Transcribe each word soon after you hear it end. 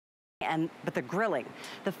but the grilling,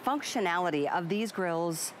 the functionality of these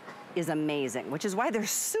grills is amazing, which is why they're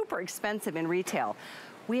super expensive in retail.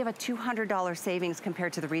 We have a $200 savings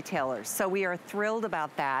compared to the retailers, so we are thrilled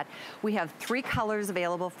about that. We have 3 colors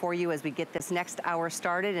available for you as we get this next hour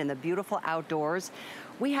started in the beautiful outdoors.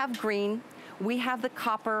 We have green, we have the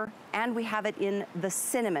copper, and we have it in the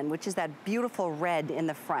cinnamon, which is that beautiful red in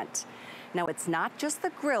the front. Now, it's not just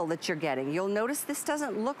the grill that you're getting. You'll notice this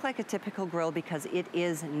doesn't look like a typical grill because it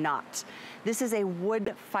is not. This is a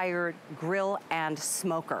wood-fired grill and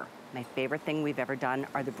smoker. My favorite thing we've ever done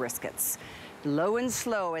are the briskets. Low and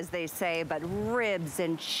slow, as they say, but ribs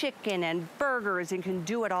and chicken and burgers, and you can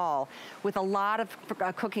do it all with a lot of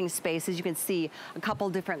cooking space. As you can see, a couple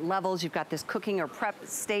different levels. You've got this cooking or prep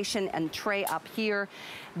station and tray up here.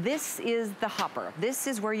 This is the hopper. This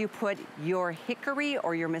is where you put your hickory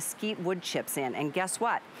or your mesquite wood chips in, and guess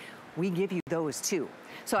what? We give you those too.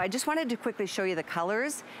 So I just wanted to quickly show you the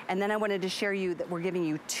colors, and then I wanted to share you that we're giving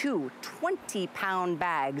you 2 20-pound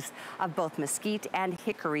bags of both mesquite and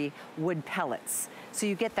hickory wood pellets. So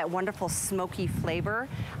you get that wonderful smoky flavor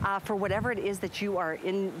for whatever it is that you are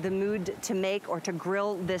in the mood to make or to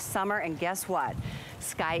grill this summer. And guess what?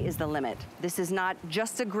 Sky is the limit. This is not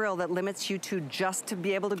just a grill that limits you to just to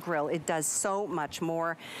be able to grill. It does so much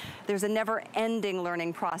more. There's a never-ending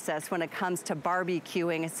learning process when it comes to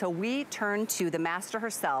barbecuing. So we turn to the master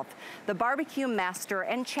herself, the barbecue master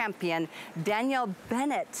and champion, Danielle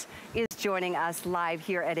Bennett, is joining us live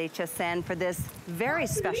here at HSN for this very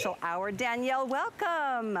special hour. Danielle, welcome.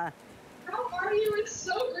 How are you? It's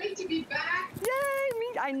so great to be back.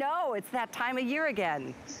 Yay, I know, it's that time of year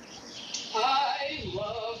again. I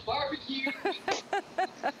love barbecue.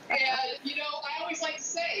 And, you know, I always like to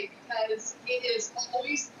say, because it is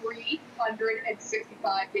always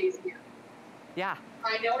 365 days a year. Yeah.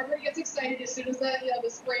 I know everybody gets excited as soon as the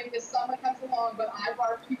spring, the summer comes along, but I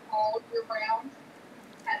barbecue all year round.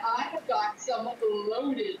 And I have got some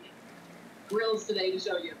loaded grills today to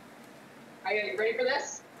show you. Are you ready for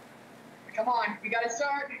this? Come on, we got to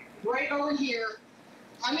start right over here.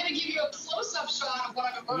 I'm going to give you a close-up shot of what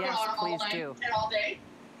I've been working on all night and all day.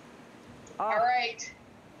 Oh. All right,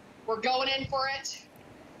 we're going in for it.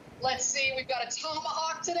 Let's see, we've got a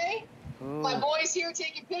tomahawk today. Ooh. My boy's here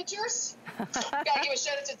taking pictures. Got to give a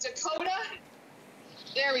shout out to Dakota.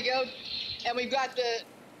 There we go. And we've got the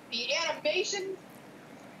animation.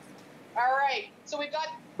 All right, so we've got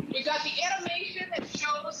the animation that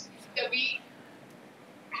shows that we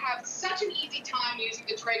have such an easy time using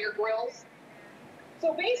the Traeger grills.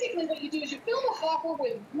 So basically what you do is you fill the hopper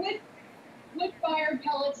with wood-fired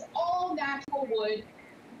pellets, all natural wood,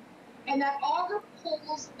 and that auger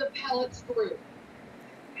pulls the pellets through.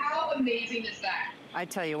 How amazing is that? I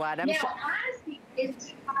tell you what, now, as the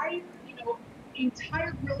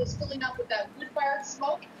entire grill is filling up with that wood-fired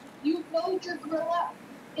smoke, you load your grill up.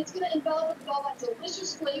 It's going to envelop it with all that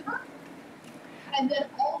delicious flavor, and then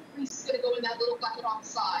all the grease is going to go in that little bucket on the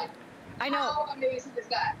side. I know. How amazing is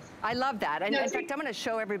that? I love that. And in fact, I'm going to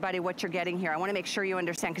show everybody what you're getting here. I want to make sure you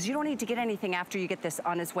understand, because you don't need to get anything after you get this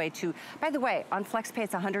on its way to, by the way, on FlexPay,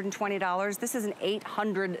 it's $120. This is an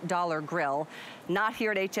 $800 grill. Not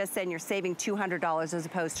here at HSN, you're saving $200 as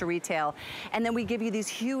opposed to retail. And then we give you these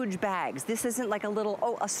huge bags. This isn't like a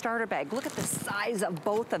little, a starter bag. Look at the size of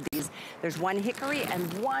both of these. There's one hickory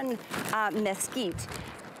and one mesquite.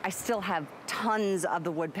 I still have tons of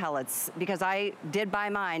the wood pellets because I did buy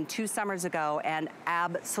mine 2 summers ago and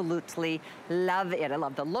absolutely love it. I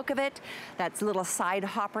love the look of it. That little side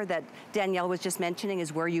hopper that Danielle was just mentioning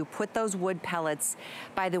is where you put those wood pellets.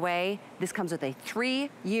 By the way, this comes with a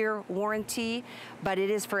 3-year warranty, but it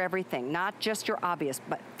is for everything, not just your obvious,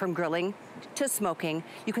 but from grilling to smoking.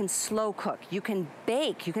 You can slow cook, you can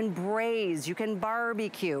bake, you can braise, you can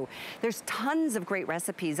barbecue. There's tons of great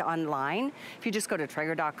recipes online. If you just go to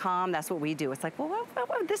Traeger.com, that's what we do. It's like, well, what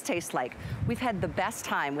would this taste like? We've had the best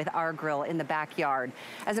time with our grill in the backyard.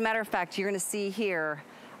 As a matter of fact, you're gonna see here,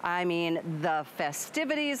 I mean, the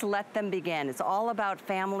festivities, let them begin. It's all about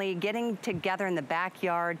family getting together in the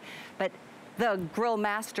backyard, but the grill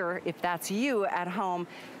master, if that's you at home,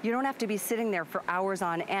 you don't have to be sitting there for hours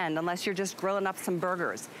on end unless you're just grilling up some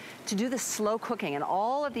burgers. To do the slow cooking, and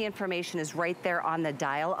all of the information is right there on the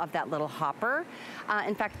dial of that little hopper.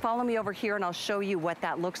 In fact, follow me over here and I'll show you what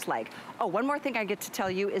that looks like. Oh, one more thing I get to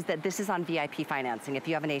tell you is that this is on VIP financing. If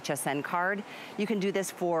you have an HSN card, you can do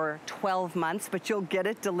this for 12 months, but you'll get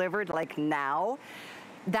it delivered like now.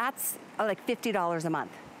 That's like $50 a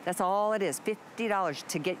month. That's all it is, $50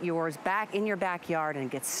 to get yours back in your backyard and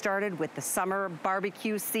get started with the summer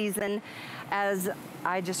barbecue season. As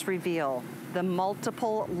I just reveal the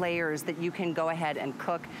multiple layers that you can go ahead and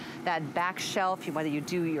cook. That back shelf, whether you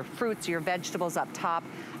do your fruits or your vegetables up top,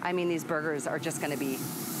 I mean, these burgers are just gonna be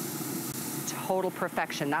total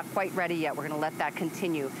perfection. Not quite ready yet, we're gonna let that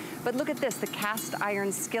continue. But look at this, the cast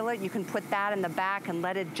iron skillet, you can put that in the back and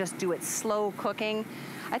let it just do its slow cooking.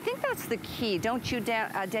 I think that's the key, don't you,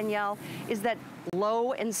 Danielle? Is that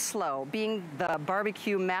low and slow, being the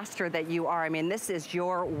barbecue master that you are. I mean, this is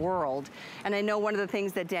your world. And I know one of the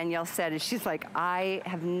things that Danielle said is she's like, I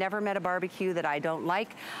have never met a barbecue that I don't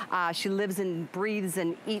like. She lives and breathes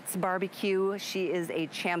and eats barbecue. She is a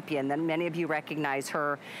champion, and many of you recognize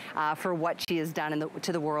her for what she has done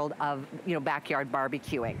to the world of, you know, backyard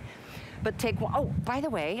barbecuing. But oh, by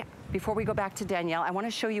the way, before we go back to Danielle, I want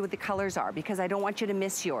to show you what the colors are because I don't want you to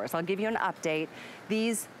miss yours. I'll give you an update.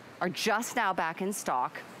 These are just now back in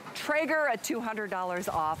stock. Traeger at $200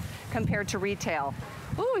 off compared to retail.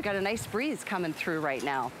 Ooh, we got a nice breeze coming through right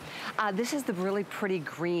now. This is the really pretty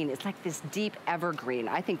green. It's like this deep evergreen.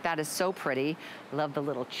 I think that is so pretty. Love the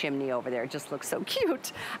little chimney over there. It just looks so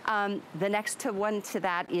cute. The next one to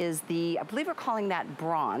that is the, I believe we're calling that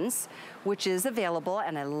bronze, which is available,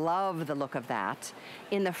 and I love the look of that.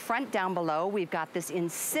 In the front down below, we've got this in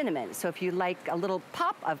cinnamon. So if you like a little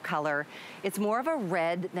pop of color, it's more of a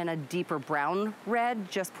red than a deeper brown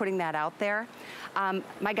red, just putting that out there.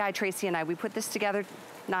 My guy Tracy and I, we put this together.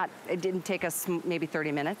 It didn't take us maybe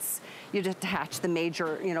 30 minutes. You just attach the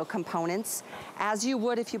major, you know, components, as you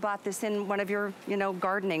would if you bought this in one of your, you know,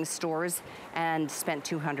 gardening stores and spent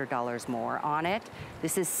 $200 more on it.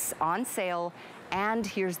 This is on sale, and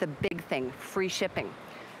here's the big thing, free shipping.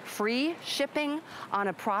 Free shipping on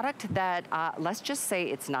a product that, let's just say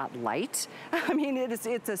it's not light. I mean,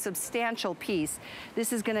 it's a substantial piece.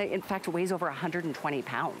 This is gonna, in fact, it weighs over 120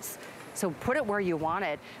 pounds. So put it where you want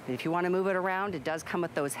it, but if you want to move it around, it does come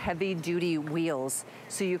with those heavy duty wheels,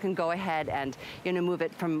 so you can go ahead and, you know, move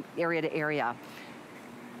it from area to area.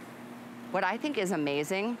 What I think is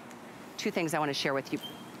amazing, two things I want to share with you.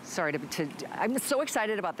 Sorry I'm so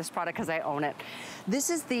excited about this product because I own it. This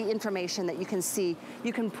is the information that you can see.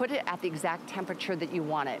 You can put it at the exact temperature that you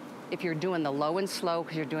want it. If you're doing the low and slow,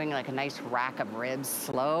 because you're doing like a nice rack of ribs,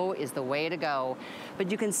 slow is the way to go. But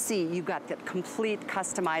you can see you've got the complete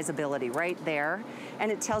customizability right there. And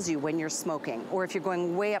it tells you when you're smoking, or if you're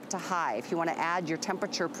going way up to high. If you want to add your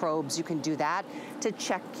temperature probes, you can do that to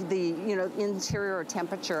check the, you know, interior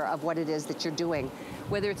temperature of what it is that you're doing.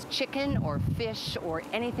 Whether it's chicken or fish or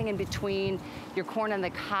anything in between, your corn on the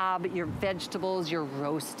cob, your vegetables, your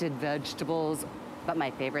roasted vegetables. But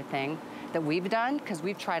my favorite thing that we've done, because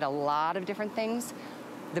we've tried a lot of different things,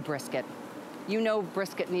 the brisket. You know,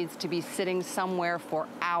 brisket needs to be sitting somewhere for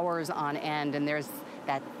hours on end, and there's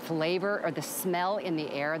that flavor or the smell in the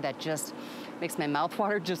air that just makes my mouth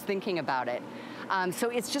water just thinking about it. So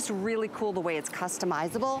it's just really cool the way it's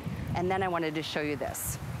customizable. And then I wanted to show you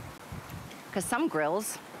this. Because some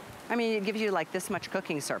grills, I mean, it gives you like this much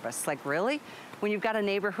cooking service. Like, really? When you've got a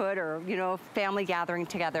neighborhood or, you know, family gathering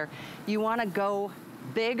together, you want to go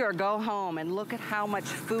big or go home, and look at how much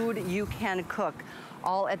food you can cook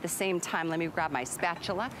all at the same time. Let me grab my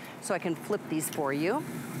spatula so I can flip these for you.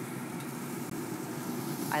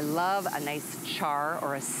 I love a nice char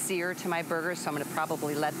or a sear to my burgers, so I'm gonna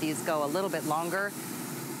probably let these go a little bit longer.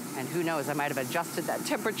 And who knows, I might have adjusted that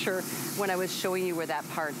temperature when I was showing you where that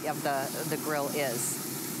part of the grill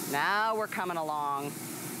is. Now we're coming along.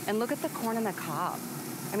 And look at the corn on the cob.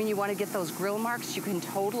 I mean, you wanna get those grill marks, you can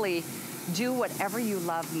totally do whatever you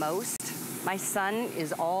love most. My son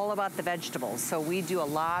is all about the vegetables, so we do a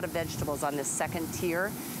lot of vegetables on this second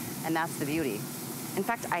tier, and that's the beauty. In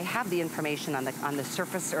fact, I have the information on the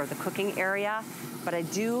surface or the cooking area, but I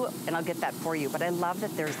do, and I'll get that for you, but I love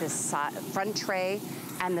that there's this front tray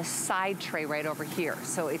and the side tray right over here.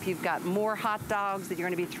 So if you've got more hot dogs that you're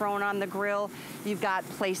gonna be throwing on the grill, you've got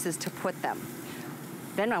places to put them.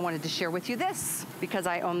 Then I wanted to share with you this, because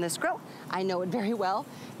I own this grill. I know it very well.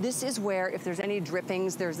 This is where, if there's any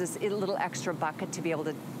drippings, there's this little extra bucket to be able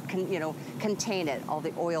to, you know, contain it, all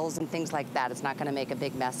the oils and things like that. It's not gonna make a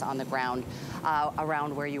big mess on the ground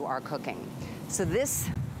around where you are cooking. So this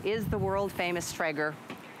is the world famous Traeger.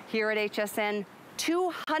 Here at HSN,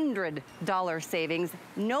 $200 savings,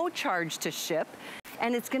 no charge to ship,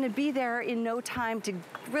 and it's gonna be there in no time to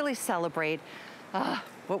really celebrate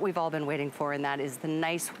what we've all been waiting for, and that is the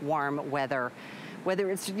nice warm weather.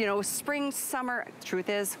 Whether it's, you know, spring, summer, truth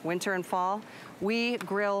is, winter and fall, we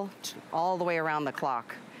grill all the way around the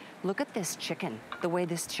clock. Look at this chicken, the way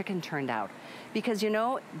this chicken turned out. Because you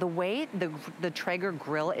know, the way the Traeger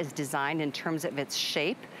grill is designed in terms of its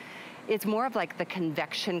shape, it's more of like the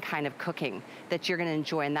convection kind of cooking that you're gonna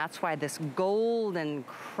enjoy, and that's why this golden,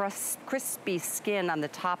 crispy skin on the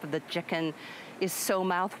top of the chicken is so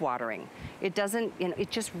mouth-watering. It doesn't, you know, it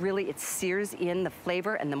just really, it sears in the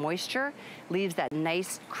flavor and the moisture, leaves that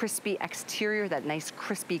nice crispy exterior, that nice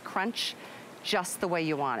crispy crunch, just the way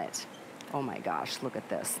you want it. Oh my gosh, look at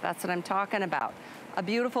this. That's what I'm talking about. A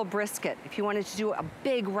beautiful brisket. If you wanted to do a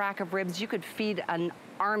big rack of ribs, you could feed an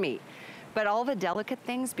army. But all the delicate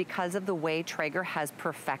things, because of the way Traeger has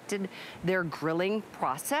perfected their grilling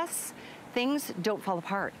process, things don't fall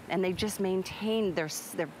apart, and they just maintain their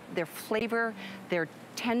flavor, their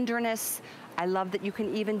tenderness. I love that you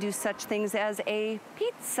can even do such things as a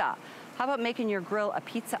pizza. How about making your grill a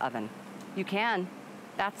pizza oven? You can.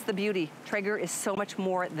 That's the beauty. Traeger is so much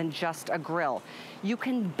more than just a grill. You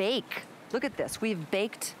can bake. Look at this. We've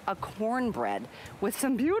baked a cornbread with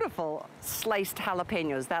some beautiful sliced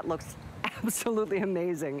jalapenos. That looks absolutely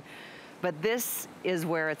amazing. But this is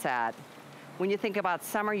where it's at. When you think about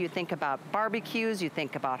summer, you think about barbecues, you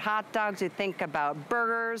think about hot dogs, you think about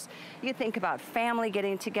burgers, you think about family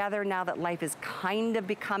getting together now that life is kind of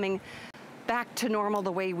becoming back to normal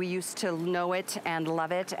the way we used to know it and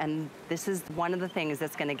love it. And this is one of the things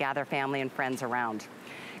that's gonna gather family and friends around.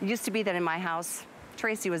 It used to be that in my house,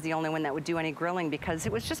 Tracy was the only one that would do any grilling because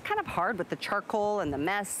it was just kind of hard with the charcoal and the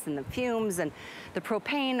mess and the fumes and the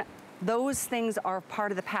propane. Those things are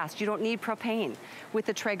part of the past. You don't need propane with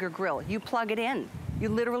the Traeger grill. You plug it in. You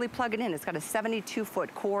literally plug it in. It's got a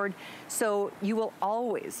 72-foot cord, so you will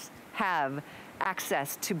always have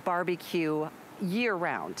access to barbecue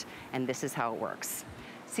year-round, and this is how it works.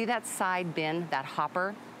 See that side bin, that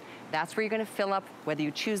hopper? That's where you're gonna fill up, whether you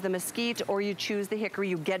choose the mesquite or you choose the hickory,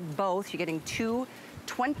 you get both. You're getting two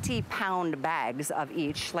 20-pound bags of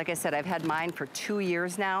each. Like I said, I've had mine for 2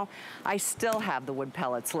 years now. I still have the wood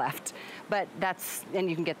pellets left, but and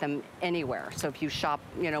you can get them anywhere. So if you shop,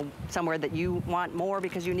 you know, somewhere that you want more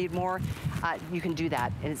because you need more, you can do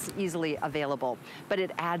that, and it's easily available. But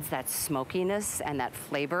it adds that smokiness and that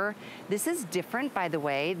flavor. This is different, by the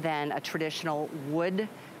way, than a traditional wood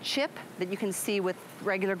chip that you can see with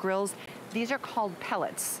regular grills. These are called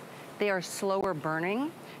pellets. They are slower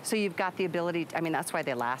burning. So you've got the ability, I mean, that's why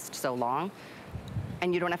they last so long.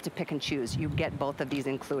 And you don't have to pick and choose. You get both of these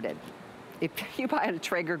included. If you buy a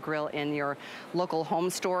Traeger grill in your local home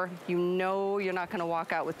store, you know you're not gonna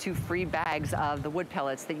walk out with 2 free bags of the wood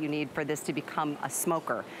pellets that you need for this to become a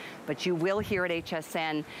smoker. But you will here at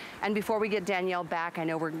HSN. And before we get Danielle back, I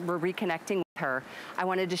know we're reconnecting with her. I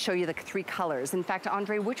wanted to show you the 3 colors. In fact,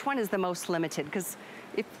 Andre, which one is the most limited? Because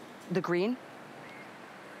if the green?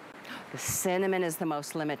 The cinnamon is the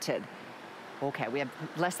most limited. Okay, we have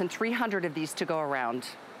less than 300 of these to go around.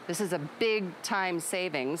 This is a big time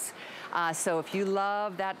savings. So if you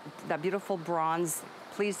love that beautiful bronze,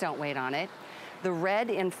 please don't wait on it. The red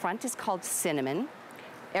in front is called cinnamon.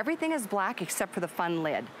 Everything is black except for the fun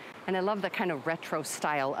lid. And I love the kind of retro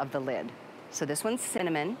style of the lid. So this one's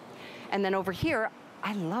cinnamon. And then over here,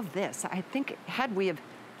 I love this. I think had we have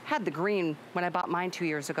had the green, when I bought mine 2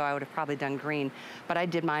 years ago, I would have probably done green, but I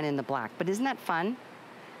did mine in the black. But isn't that fun?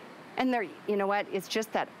 And there, you know what? It's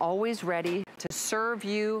just that always ready to serve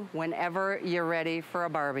you whenever you're ready for a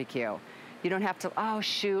barbecue. You don't have to, oh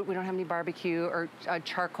shoot, we don't have any barbecue or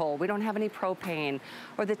charcoal. We don't have any propane,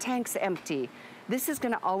 or the tank's empty. This is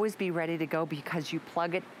gonna always be ready to go because you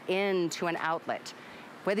plug it into an outlet.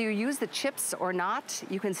 Whether you use the chips or not,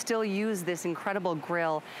 you can still use this incredible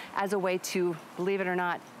grill as a way to, believe it or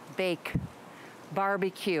not, bake,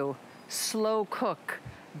 barbecue, slow cook,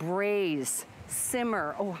 braise,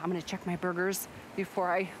 simmer. Oh, I'm gonna check my burgers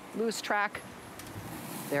before I lose track.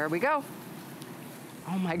 There we go.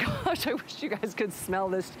 Oh my gosh, I wish you guys could smell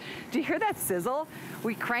this. Do you hear that sizzle?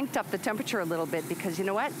 We cranked up the temperature a little bit because you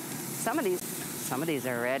know what? Some of these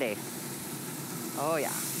are ready. Oh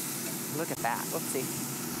yeah, look at that, whoopsie.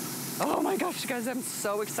 Oh my gosh, you guys, I'm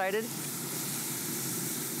so excited.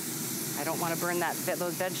 I don't want to burn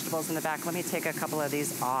those vegetables in the back. Let me take a couple of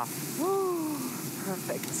these off. Woo,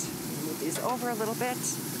 perfect. Move these over a little bit.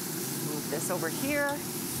 Move this over here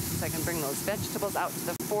so I can bring those vegetables out to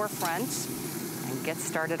the forefront and get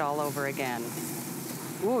started all over again.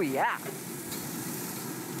 Ooh, yeah.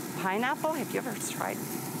 Pineapple, have you ever tried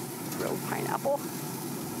grilled pineapple?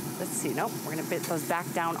 Let's see, nope, we're gonna bit those back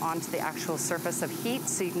down onto the actual surface of heat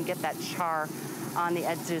so you can get that char on the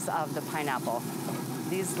edges of the pineapple.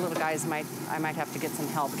 These little guys I might have to get some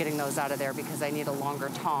help getting those out of there because I need a longer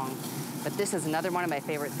tong. But this is another one of my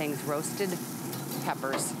favorite things, roasted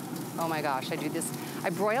peppers. Oh my gosh, I do this. I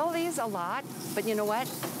broil these a lot, but you know what?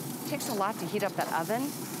 It takes a lot to heat up that oven,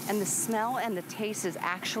 and the smell and the taste is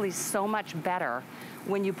actually so much better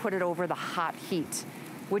when you put it over the hot heat,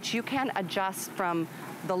 which you can adjust from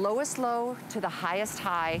the lowest low to the highest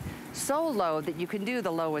high, so low that you can do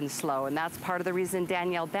the low and slow. And that's part of the reason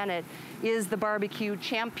Danielle Bennett is the barbecue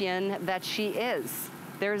champion that she is.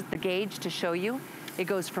 There's the gauge to show you. It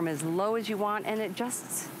goes from as low as you want, and it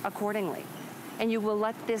adjusts accordingly. And you will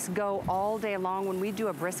let this go all day long. When we do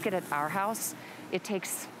a brisket at our house, it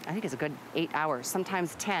takes, I think it's a good 8 hours,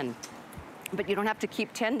 sometimes 10. But you don't have to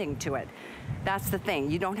keep tending to it. That's the thing.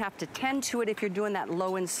 You don't have to tend to it if you're doing that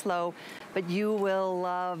low and slow, but you will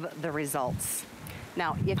love the results.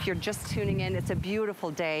 Now, if you're just tuning in, it's a beautiful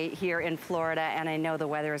day here in Florida, and I know the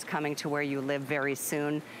weather is coming to where you live very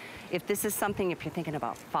soon. If this is something, if you're thinking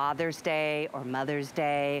about Father's Day or Mother's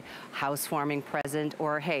Day, housewarming present,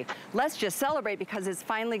 or hey, let's just celebrate because it's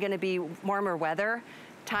finally gonna be warmer weather,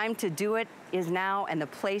 time to do it is now, and the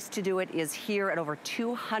place to do it is here at over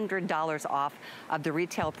 $200 off of the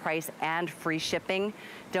retail price and free shipping.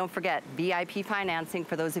 Don't forget, VIP financing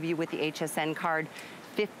for those of you with the HSN card.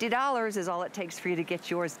 $50 is all it takes for you to get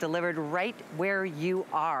yours delivered right where you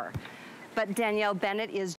are. But Danielle Bennett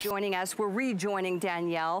is joining us. We're rejoining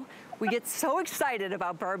Danielle. We get so excited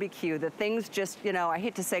about barbecue that things just, you know, I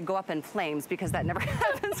hate to say go up in flames because that never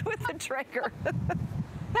happens with the Traeger.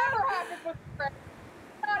 Never happens with the Traeger.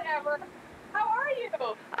 Not ever. How are you?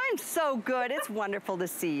 I'm so good. It's wonderful to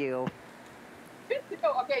see you. Good to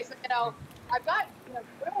go. Okay, so, you know, I've got, you know,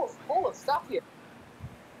 grills full of stuff here.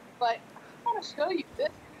 But I want to show you this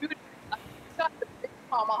food. I've got the big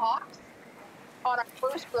tomahawks on our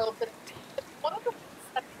first grill today. It's one of the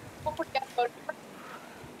things that people forget about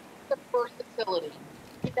the versatility.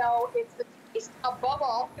 You know, it's the taste above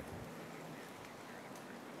all.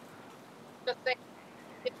 Just saying,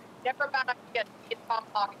 it's never a bad idea to get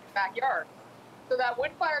tomahawk in your backyard. So that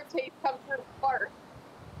wood fire taste comes through the fire.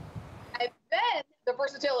 And then the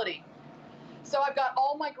versatility. So I've got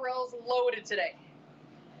all my grills loaded today.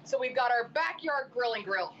 So we've got our backyard grilling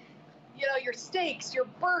grill. You know, your steaks, your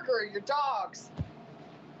burger, your dogs,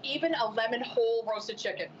 even a lemon whole roasted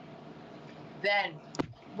chicken. Then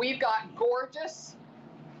we've got gorgeous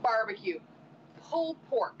barbecue, pulled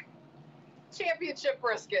pork, championship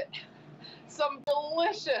brisket, some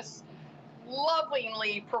delicious,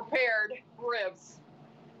 lovingly prepared ribs,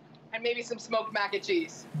 and maybe some smoked mac and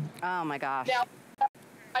cheese. Oh my gosh. Now,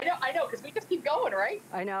 I know, because we just keep going, right?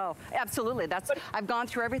 I know, absolutely. I've gone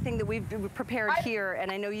through everything that we've prepared here, and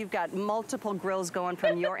I know you've got multiple grills going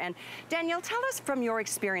from your end. Danielle, tell us from your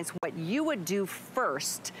experience what you would do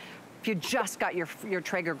first if you just got your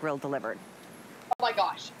Traeger grill delivered. Oh my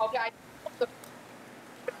gosh. Okay, I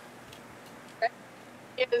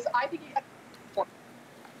think you got to,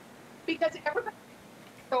 because everybody's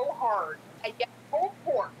so hard, and yet pulled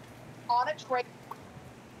pork on a Traeger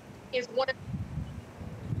is one of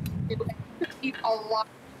eat a lot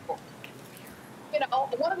of people. You know,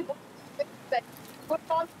 one of the things that you put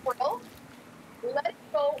on the grill, let it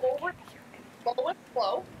go over low and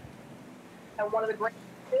slow. And one of the great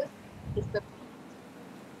things is the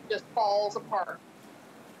meat just falls apart.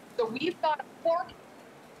 So we've got a pork.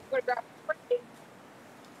 We're going to grab a plate.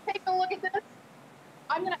 Take a look at this.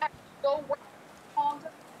 I'm going to actually go right on to,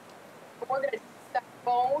 we're going to take that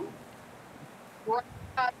bone right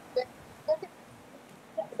at the, look at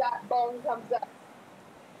that bone comes up.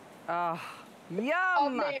 Oh,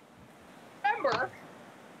 yum! Remember,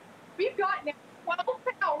 we've got now 12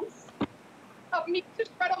 pounds of meat to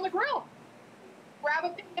shred on the grill. Grab a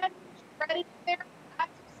pan, shred it in there, add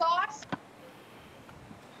some sauce,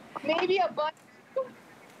 maybe a bun.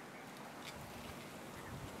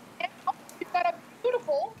 And you've got a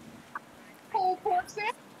beautiful pulled pork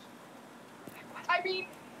sandwich. I mean,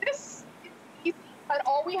 this is easy, and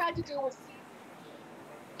all we had to do was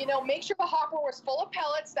you know, make sure the hopper was full of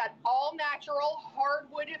pellets, that all natural,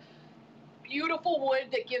 hardwood, beautiful wood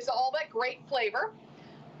that gives all that great flavor.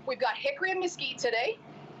 We've got hickory and mesquite today.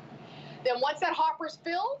 Then once that hopper's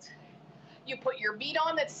filled, you put your meat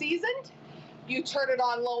on that's seasoned, you turn it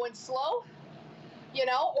on low and slow, you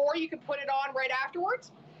know, or you can put it on right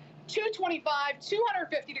afterwards. 225,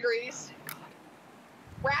 250 degrees.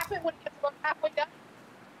 Wrap it when it gets about halfway done.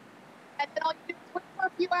 And then I'll do it for a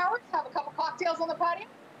few hours, have a couple cocktails on the patio.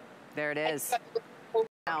 There it is.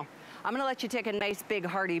 Now, I'm gonna let you take a nice big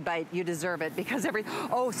hearty bite. You deserve it because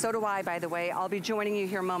oh, so do I, by the way. I'll be joining you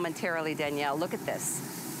here momentarily, Danielle. Look at this.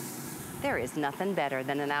 There is nothing better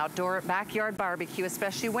than an outdoor backyard barbecue,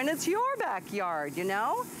 especially when it's your backyard, you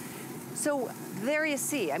know? So there you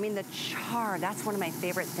see, I mean, the char, that's one of my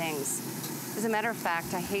favorite things. As a matter of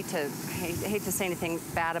fact, I hate to say anything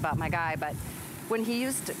bad about my guy, but when he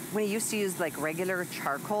used to use like regular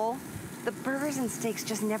charcoal, the burgers and steaks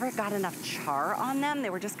just never got enough char on them. They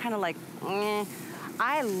were just kind of like, eh.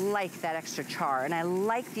 I like that extra char, and I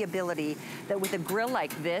like the ability that with a grill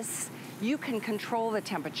like this, you can control the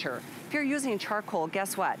temperature. If you're using charcoal,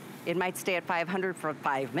 guess what? It might stay at 500 for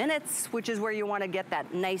 5 minutes, which is where you want to get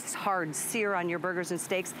that nice hard sear on your burgers and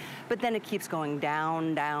steaks, but then it keeps going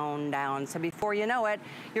down, down, down. So before you know it,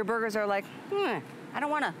 your burgers are like, I don't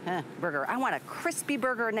want a burger. I want a crispy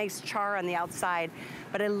burger, a nice char on the outside.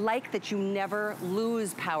 But I like that you never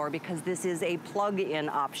lose power because this is a plug-in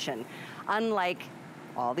option, unlike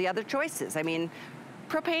all the other choices. I mean,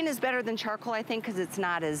 propane is better than charcoal, I think, because it's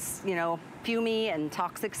not as, fumey and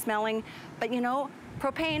toxic smelling. But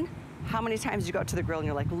propane, how many times you go to the grill and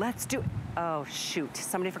you're like, let's do it. Oh, shoot,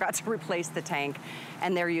 somebody forgot to replace the tank.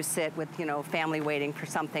 And there you sit with, family waiting for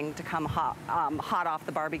something to come hot off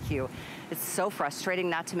the barbecue. It's so frustrating,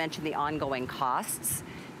 not to mention the ongoing costs.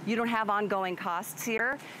 You don't have ongoing costs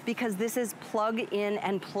here because this is plug in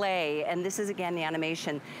and play. And this is, again, the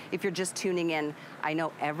animation. If you're just tuning in, I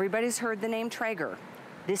know everybody's heard the name Traeger.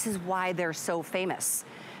 This is why they're so famous.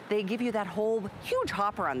 They give you that whole huge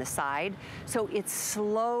hopper on the side, so it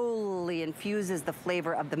slowly infuses the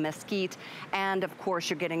flavor of the mesquite, and of course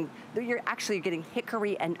you're actually getting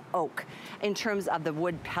hickory and oak in terms of the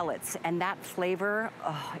wood pellets, and that flavor,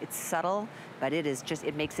 it's subtle, but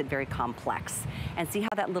it makes it very complex. And see how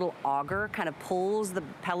that little auger kind of pulls the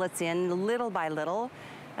pellets in little by little?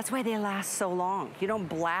 That's why they last so long. You don't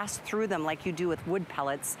blast through them like you do with wood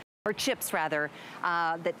pellets, or chips rather,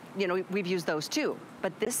 that, we've used those too.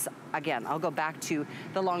 But this, again, I'll go back to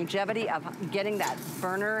the longevity of getting that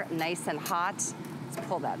burner nice and hot. Let's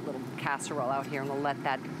pull that little casserole out here and we'll let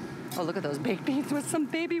that, oh, look at those baked beans with some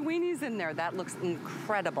baby weenies in there. That looks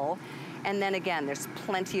incredible. And then again, there's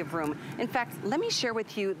plenty of room. In fact, let me share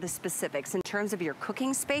with you the specifics in terms of your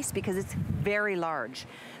cooking space because it's very large.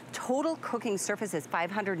 Total cooking surface is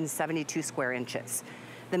 572 square inches.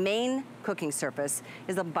 The main cooking surface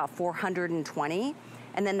is about 420,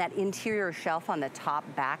 and then that interior shelf on the top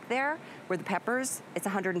back there, where the peppers, it's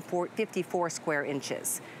 154 square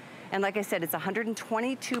inches. And like I said, it's a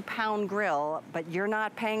 122-pound grill, but you're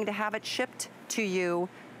not paying to have it shipped to you.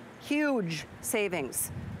 Huge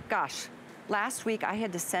savings. Gosh, last week I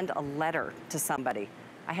had to send a letter to somebody.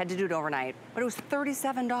 I had to do it overnight, but it was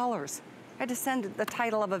 $37. I had to send the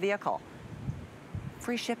title of a vehicle.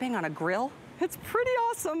 Free shipping on a grill? It's pretty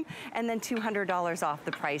awesome. And then $200 off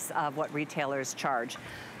the price of what retailers charge.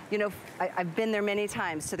 I've been there many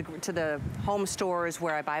times to the home stores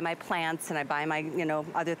where I buy my plants and I buy my,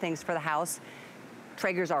 other things for the house.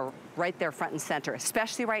 Traegers are right there front and center,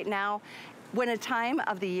 especially right now. When a time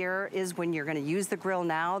of the year is when you're gonna use the grill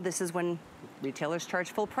now, this is when retailers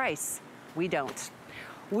charge full price. We don't.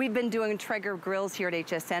 We've been doing Traeger grills here at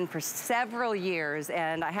HSN for several years,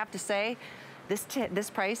 and I have to say, this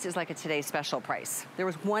price is like a today's special price. There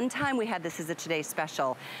was one time we had this as a today's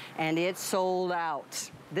special and it sold out.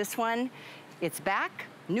 This one, it's back,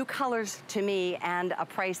 new colors to me, and a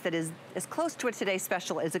price that is as close to a today's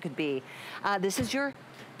special as it could be. This is your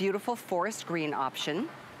beautiful forest green option.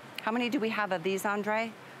 How many do we have of these, Andre?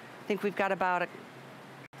 I think we've got about,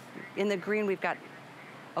 in the green we've got,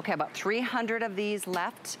 okay, about 300 of these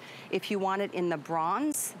left. If you want it in the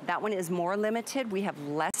bronze, that one is more limited. We have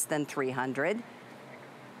less than 300.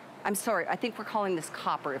 I'm sorry, I think we're calling this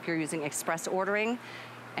copper if you're using express ordering,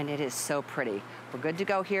 and it is so pretty. We're good to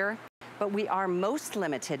go here, but we are most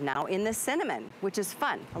limited now in the cinnamon, which is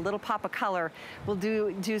fun. A little pop of color will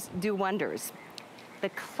do wonders. The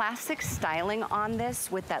classic styling on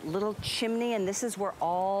this with that little chimney, and this is where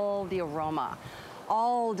all the aroma,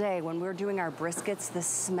 all day when we're doing our briskets, the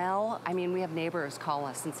smell, I mean, we have neighbors call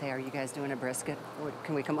us and say, are you guys doing a brisket? Or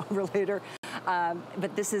can we come over later?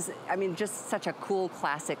 But this is, I mean, just such a cool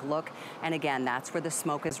classic look. And again, that's where the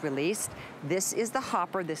smoke is released. This is the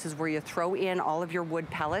hopper. This is where you throw in all of your wood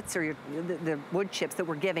pellets or the wood chips that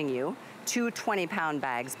we're giving you. 2 20-pound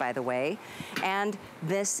bags, by the way. And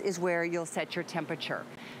this is where you'll set your temperature.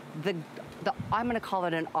 I'm gonna call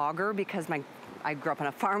it an auger because I grew up on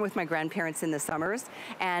a farm with my grandparents in the summers,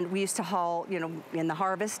 and we used to haul, in the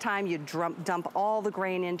harvest time, you'd dump all the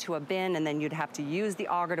grain into a bin, and then you'd have to use the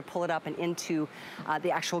auger to pull it up and into the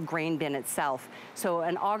actual grain bin itself. So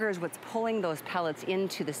an auger is what's pulling those pellets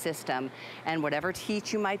into the system, and whatever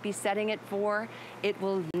heat you might be setting it for, it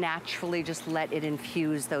will naturally just let it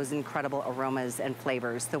infuse those incredible aromas and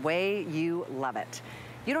flavors the way you love it.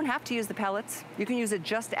 You don't have to use the pellets. You can use it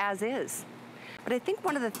just as is. But I think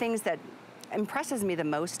one of the things that impresses me the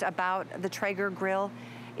most about the Traeger grill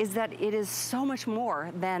is that it is so much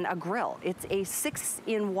more than a grill. It's a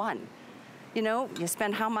 6-in-1. You know, you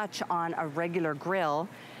spend how much on a regular grill,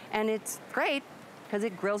 and it's great because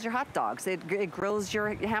it grills your hot dogs, it grills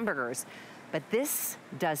your hamburgers. But this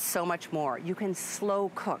does so much more. You can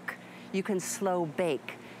slow cook, you can slow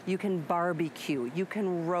bake, you can barbecue, you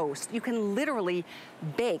can roast, you can literally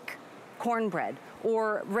bake cornbread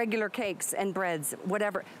or regular cakes and breads,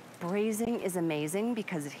 whatever. Braising is amazing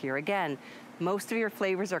because here again, most of your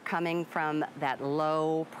flavors are coming from that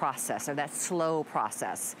low process or that slow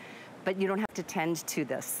process, but you don't have to tend to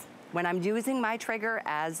this. When I'm using my Traeger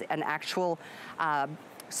as an actual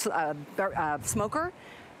smoker,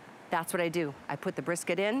 that's what I do. I put the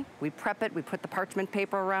brisket in, we prep it, we put the parchment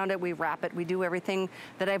paper around it, we wrap it, we do everything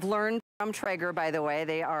that I've learned from Traeger, by the way.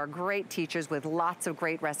 They are great teachers with lots of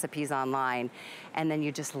great recipes online. And then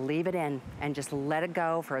you just leave it in and just let it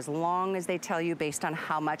go for as long as they tell you based on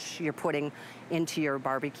how much you're putting into your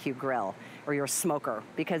barbecue grill or your smoker,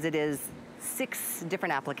 because it is 6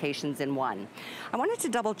 different applications in one. I wanted to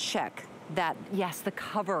double check that, yes, the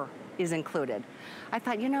cover is included. I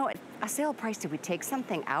thought, you know, at a sale price, did we take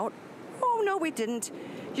something out? Oh, no, we didn't.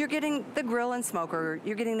 You're getting the grill and smoker,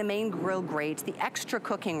 you're getting the main grill grate, the extra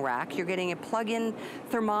cooking rack, you're getting a plug-in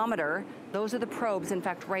thermometer. Those are the probes, in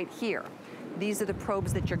fact, right here. These are the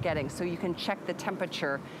probes that you're getting, so you can check the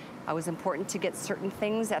temperature. It was important to get certain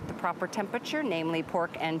things at the proper temperature, namely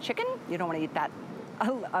pork and chicken. You don't want to eat that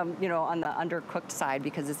you know, on the undercooked side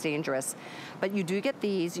because it's dangerous. But you do get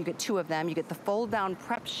these, you get 2 of them. You get the fold-down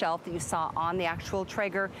prep shelf that you saw on the actual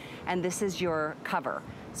Traeger, and this is your cover.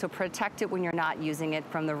 So protect it when you're not using it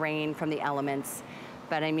from the rain, from the elements.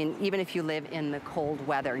 But I mean, even if you live in the cold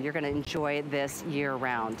weather, you're gonna enjoy this year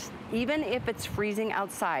round. Even if it's freezing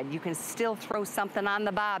outside, you can still throw something on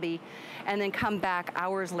the bobby and then come back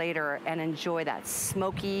hours later and enjoy that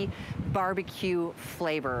smoky barbecue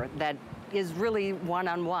flavor that is really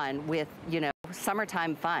one-on-one with, you know,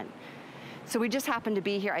 summertime fun. So we just happened to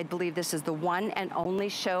be here. I believe this is the one and only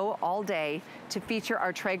show all day to feature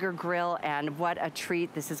our Traeger grill, and what a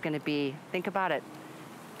treat this is gonna be. Think about it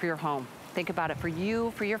for your home. Think about it for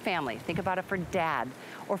you, for your family. Think about it for dad,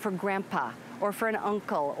 or for grandpa, or for an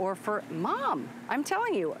uncle, or for mom. I'm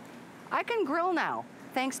telling you, I can grill now,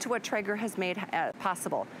 thanks to what Traeger has made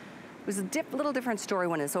possible. It was a little different story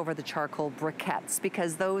when it's over the charcoal briquettes,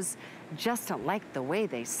 because those just don't like the way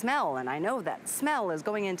they smell, and I know that smell is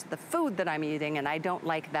going into the food that I'm eating, and I don't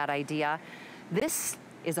like that idea. This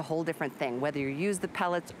is a whole different thing. Whether you use the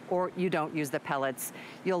pellets or you don't use the pellets,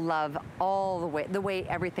 you'll love all the way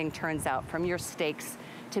everything turns out, from your steaks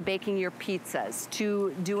to baking your pizzas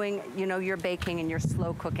to doing, you know, your baking and your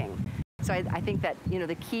slow cooking. So I think that, you know,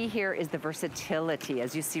 the key here is the versatility,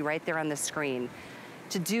 as you see right there on the screen.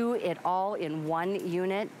 To do it all in one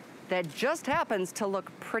unit that just happens to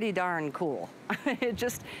look pretty darn cool. It's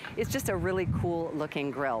just a really cool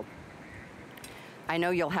looking grill. I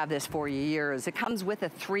know you'll have this for years. It comes with a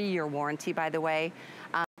 3-year warranty, by the way.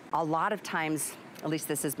 A lot of times, at least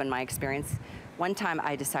this has been my experience, one time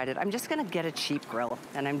I decided I'm just gonna get a cheap grill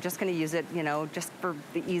and I'm just gonna use it, you know, just for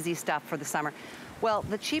the easy stuff for the summer. Well,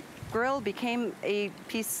 the cheap grill became a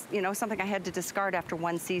piece, you know, something I had to discard after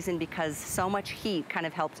one season because so much heat kind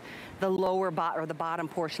of helped the lower or the bottom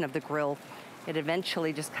portion of the grill. It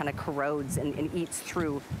eventually just kind of corrodes and eats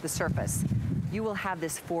through the surface. You will have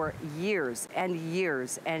this for years and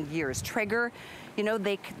years and years. Traeger, you know,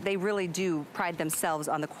 they really do pride themselves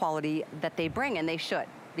on the quality that they bring, and they should,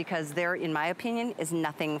 because there, in my opinion, is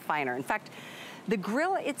nothing finer. In fact, the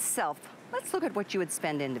grill itself, let's look at what you would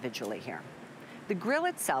spend individually here. The grill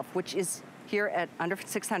itself, which is here at under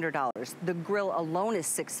 $600, the grill alone is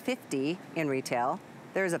 $650 in retail.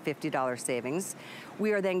 There's a $50 savings.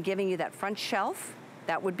 We are then giving you that front shelf.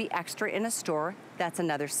 That would be extra in a store. That's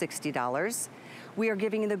another $60. We are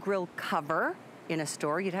giving you the grill cover in a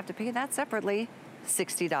store. You'd have to pay that separately,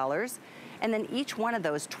 $60. And then each one of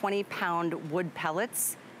those 20-pound wood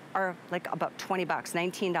pellets are like about 20 bucks,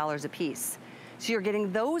 $19 a piece. So you're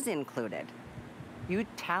getting those included. You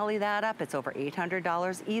tally that up, it's over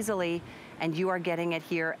 $800 easily, and you are getting it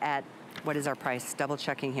here at, what is our price? Double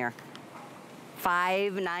checking here.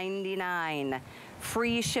 $5.99.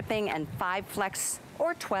 Free shipping and 5 flex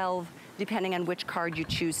or 12, depending on which card you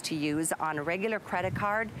choose to use. On a regular credit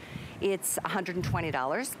card, it's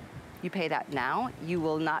 $120. You pay that now. You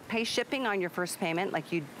will not pay shipping on your first payment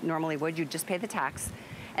like you normally would. You just pay the tax.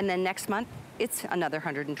 And then next month, it's another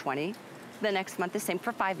 $120. The next month, the same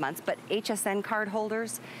for 5 months. But HSN card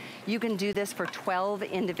holders, you can do this for 12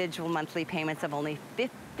 individual monthly payments of only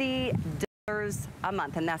 $50 a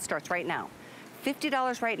month, and that starts right now.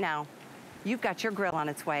 $50 right now. You've got your grill on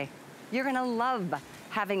its way. You're gonna love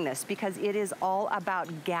having this, because it is all about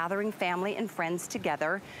gathering family and friends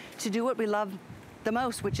together to do what we love the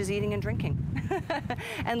most, which is eating and drinking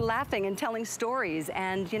and laughing and telling stories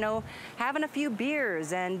and, you know, having a few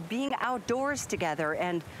beers and being outdoors together.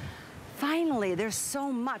 And finally, there's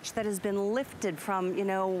so much that has been lifted from, you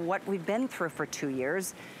know, what we've been through for 2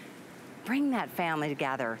 years. Bring that family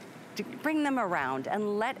together, bring them around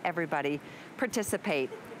and let everybody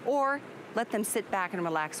participate, or let them sit back and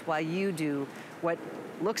relax while you do what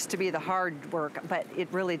looks to be the hard work, but it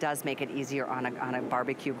really does make it easier on a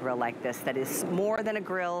barbecue grill like this that is more than a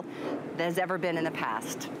grill that has ever been in the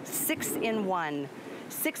past. 6-in-1.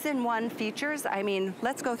 6-in-1 features, I mean,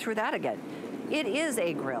 let's go through that again. It is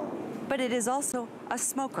a grill, but it is also a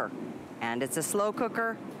smoker, and it's a slow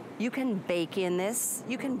cooker. You can bake in this,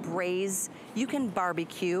 you can braise, you can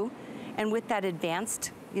barbecue, and with that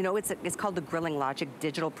advanced, you know, it's called the Grilling Logic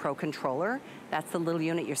Digital Pro Controller. That's the little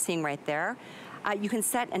unit you're seeing right there. You can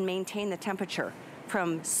set and maintain the temperature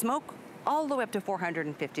from smoke all the way up to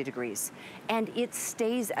 450 degrees. And it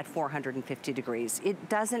stays at 450 degrees. It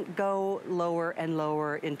doesn't go lower and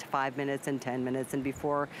lower into 5 minutes and 10 minutes, and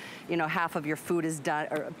before, you know, half of your food is done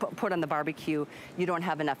or put on the barbecue, you don't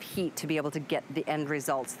have enough heat to be able to get the end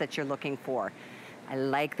results that you're looking for. I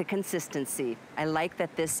like the consistency. I like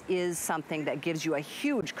that this is something that gives you a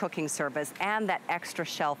huge cooking service and that extra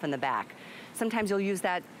shelf in the back. Sometimes you'll use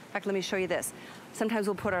that. In fact, let me show you this. Sometimes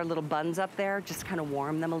we'll put our little buns up there, just kind of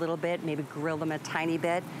warm them a little bit, maybe grill them a tiny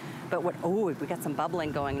bit. But what, oh, we got some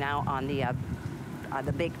bubbling going now on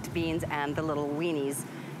the baked beans and the little weenies.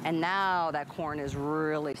 And now that corn is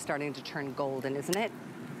really starting to turn golden, isn't it?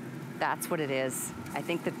 That's what it is. I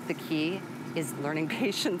think that the key is learning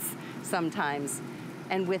patience sometimes.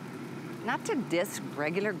 And with, not to diss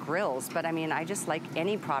regular grills, but I mean, I just like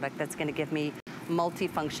any product that's gonna give me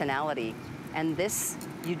multifunctionality. And this,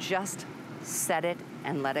 you just set it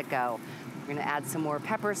and let it go. We're gonna add some more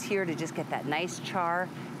peppers here to just get that nice char.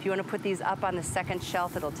 If you wanna put these up on the second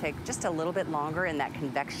shelf, it'll take just a little bit longer, and that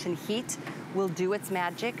convection heat will do its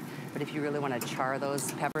magic. But if you really wanna char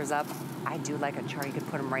those peppers up, I do like a char, you can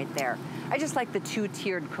put them right there. I just like the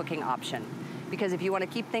 2-tiered cooking option, because if you wanna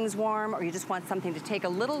keep things warm, or you just want something to take a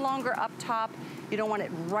little longer up top, you don't want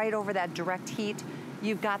it right over that direct heat,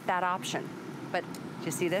 you've got that option. But do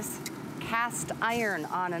you see this? Cast iron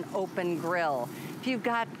on an open grill. If you've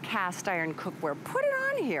got cast iron cookware, put it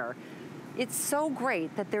on here. It's so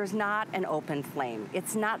great that there's not an open flame.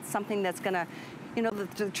 It's not something that's gonna, you know,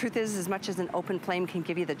 the truth is, as much as an open flame can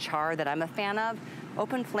give you the char that I'm a fan of,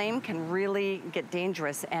 open flame can really get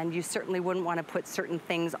dangerous, and you certainly wouldn't want to put certain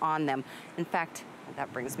things on them. In fact,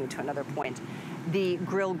 that brings me to another point. The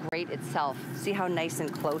grill grate itself, see how nice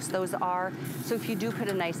and close those are? So if you do put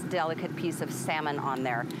a nice delicate piece of salmon on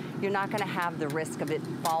there, you're not gonna have the risk of it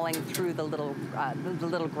falling through the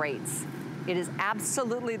little grates. It is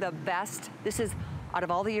absolutely the best. This is, out of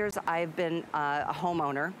all the years I've been a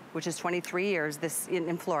homeowner, which is 23 years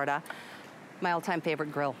in Florida, my all-time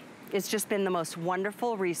favorite grill. It's just been the most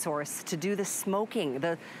wonderful resource to do the smoking,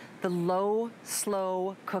 the low,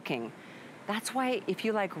 slow cooking. That's why if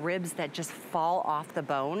you like ribs that just fall off the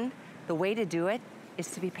bone, the way to do it is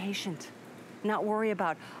to be patient. Not worry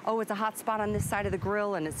about, oh, it's a hot spot on this side of the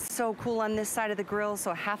grill and it's so cool on this side of the grill,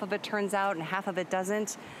 so half of it turns out and half of it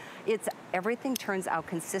doesn't. Everything turns out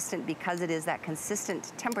consistent because it is that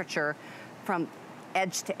consistent temperature from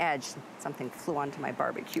edge to edge. Something flew onto my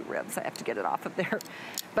barbecue ribs. I have to get it off of there.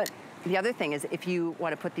 But the other thing is, if you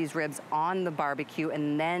want to put these ribs on the barbecue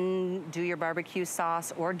and then do your barbecue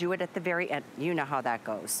sauce, or do it at the very end, you know how that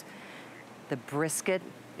goes. The brisket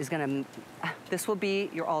is gonna, this will be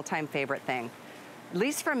your all-time favorite thing. At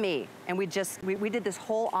least for me. And we did this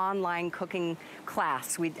whole online cooking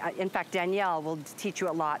class. In fact, Danielle will teach you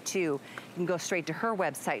a lot too. You can go straight to her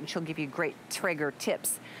website and she'll give you great Traeger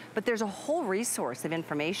tips. But there's a whole resource of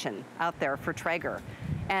information out there for Traeger.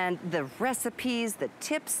 And the recipes, the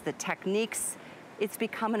tips, the techniques, it's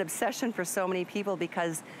become an obsession for so many people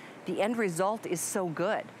because the end result is so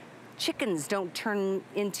good. Chickens don't turn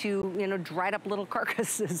into, you know, dried up little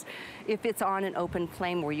carcasses if it's on an open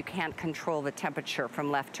flame where you can't control the temperature from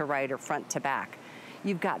left to right or front to back.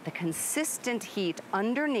 You've got the consistent heat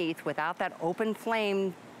underneath without that open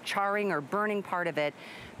flame charring or burning part of it,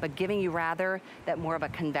 but giving you rather that more of a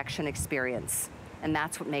convection experience. And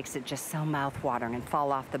that's what makes it just so mouth-watering and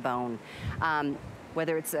fall off the bone.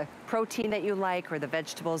 Whether it's a protein that you like or the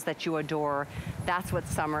vegetables that you adore, that's what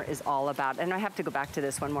summer is all about. And I have to go back to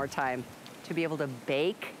this one more time. To be able to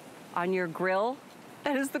bake on your grill,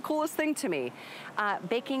 that is the coolest thing to me.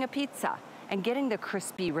 Baking a pizza and getting the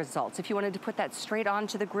crispy results. If you wanted to put that straight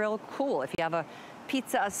onto the grill, cool. If you have a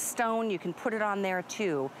pizza stone, you can put it on there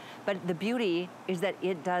too. But the beauty is that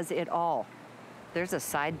it does it all. There's a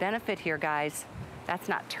side benefit here, guys. That's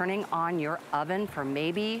not turning on your oven for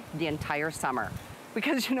maybe the entire summer.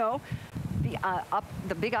 Because you know, the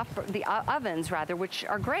ovens rather, which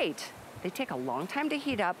are great, they take a long time to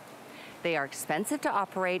heat up. They are expensive to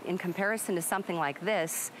operate in comparison to something like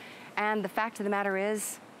this. And the fact of the matter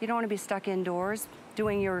is, you don't want to be stuck indoors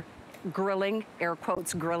doing your grilling, air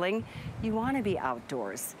quotes grilling. You want to be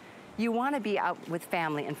outdoors. You want to be out with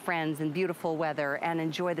family and friends in beautiful weather and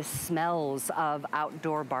enjoy the smells of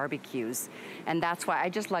outdoor barbecues. And that's why I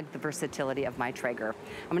just like the versatility of my Traeger.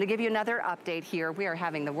 I'm going to give you another update here. We are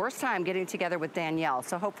having the worst time getting together with Danielle,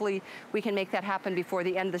 so hopefully we can make that happen before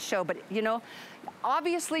the end of the show. But you know,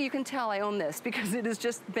 obviously you can tell I own this because it has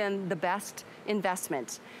just been the best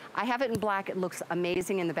investment. I have it in black. It looks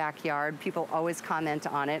amazing in the backyard. People always comment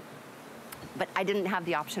on it. But I didn't have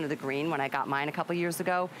the option of the green when I got mine a couple years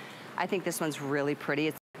ago. I think this one's really pretty.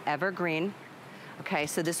 It's evergreen. Okay,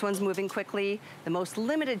 so this one's moving quickly. The most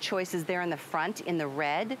limited choice is there in the front in the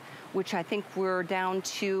red, which I think we're down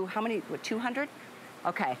to, how many, what, 200?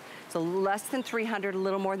 Okay, so less than 300, a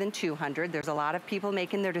little more than 200. There's a lot of people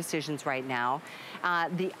making their decisions right now.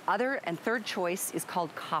 The other and third choice is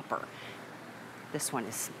called copper. This one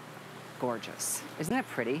is gorgeous. Isn't that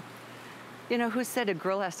pretty? You know, who said a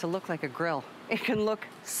grill has to look like a grill? It can look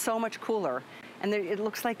so much cooler. And it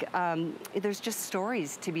looks like there's just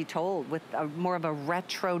stories to be told with more of a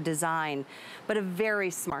retro design, but a very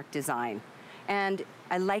smart design. And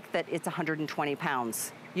I like that it's 120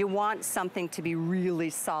 pounds. You want something to be really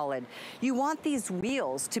solid. You want these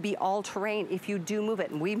wheels to be all terrain if you do move it.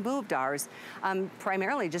 And we moved ours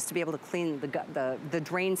primarily just to be able to clean the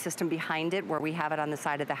drain system behind it where we have it on the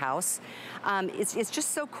side of the house. It's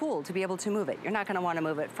just so cool to be able to move it. You're not gonna wanna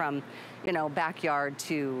move it from, you know, backyard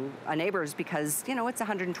to a neighbor's because, you know, it's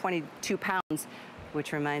 122 pounds,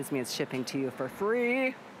 which reminds me it's shipping to you for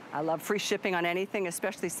free. I love free shipping on anything,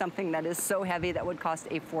 especially something that is so heavy that would cost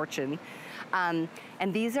a fortune. And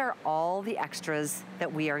these are all the extras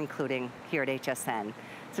that we are including here at HSN.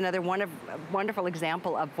 It's another wonderful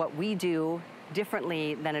example of what we do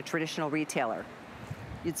differently than a traditional retailer.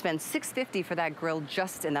 You'd spend $650 for that grill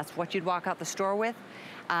and that's what you'd walk out the store with.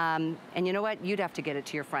 And you know what? You'd have to get it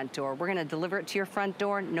to your front door. We're gonna deliver it to your front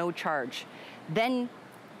door, no charge. Then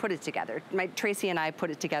put it together. Tracy and I put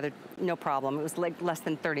it together, no problem. It was like less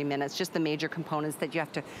than 30 minutes, just the major components that you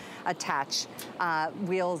have to attach.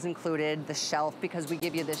 Wheels included, the shelf, because we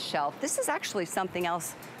give you this shelf. This is actually something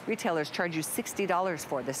else retailers charge you $60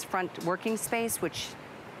 for, this front working space, which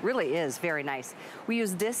really is very nice. We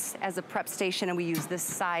use this as a prep station and we use this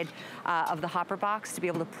side of the hopper box to be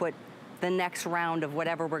able to put the next round of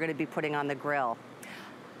whatever we're gonna be putting on the grill.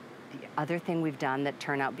 The other thing we've done that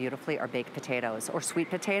turn out beautifully are baked potatoes or sweet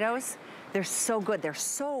potatoes. They're so good. They're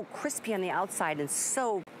so crispy on the outside and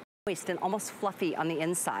so moist and almost fluffy on the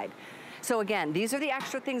inside. So again, these are the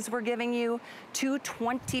extra things we're giving you. 2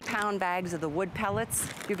 20-pound bags of the wood pellets.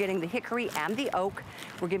 You're getting the hickory and the oak.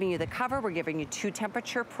 We're giving you the cover. We're giving you 2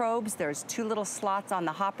 temperature probes. There's 2 little slots on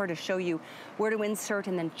the hopper to show you where to insert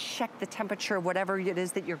and then check the temperature, whatever it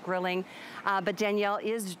is that you're grilling. But Danielle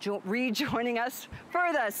is rejoining us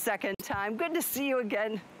for the second time. Good to see you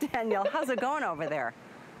again, Danielle. How's it going over there?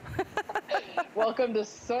 Welcome to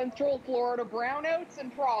Central Florida brownouts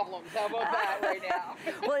and problems. How about that right now?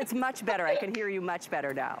 Well, it's much better. I can hear you much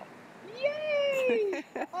better now. Yay!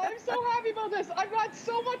 I'm so happy about this. I've got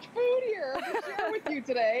so much food here to share with you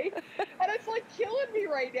today. And it's like killing me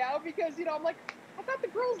right now because, you know, I'm like, I thought the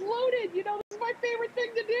grill's loaded. You know, this is my favorite thing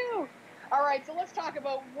to do. All right, so let's talk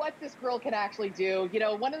about what this grill can actually do. You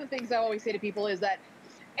know, one of the things I always say to people is that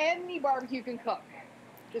any barbecue can cook.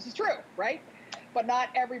 This is true, right? But not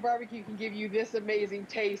every barbecue can give you this amazing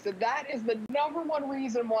taste. And that is the #1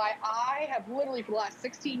 reason why I have literally for the last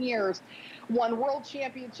 16 years won world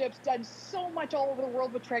championships, done so much all over the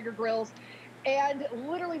world with Traeger grills. And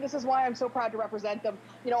literally this is why I'm so proud to represent them,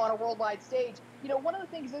 you know, on a worldwide stage. You know, one of the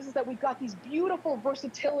things is that we've got these beautiful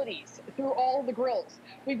versatilities through all of the grills.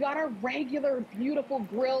 We've got our regular, beautiful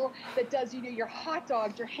grill that does, you know, your hot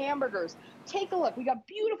dogs, your hamburgers. Take a look. We got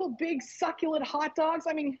beautiful, big, succulent hot dogs.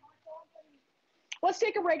 I mean, let's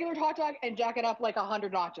take a regular hot dog and jack it up like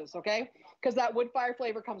 100 notches, okay? Because that wood fire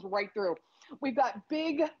flavor comes right through. We've got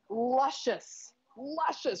big, luscious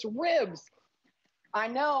ribs. I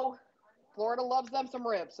know Florida loves them some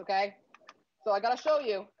ribs, okay? So I gotta show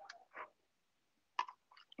you.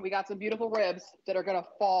 We got some beautiful ribs that are gonna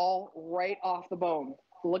fall right off the bone.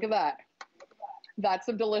 Look at that. That's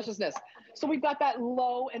some deliciousness. So we've got that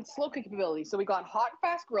low and slow capability. So we got hot and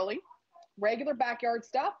fast grilling, regular backyard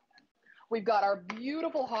stuff. We've got our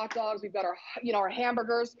beautiful hot dogs. We've got our, you know, our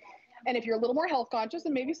hamburgers. And if you're a little more health conscious,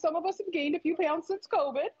 and maybe some of us have gained a few pounds since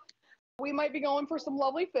COVID, we might be going for some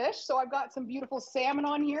lovely fish. So I've got some beautiful salmon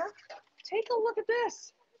on here. Take a look at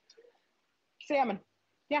this. Salmon.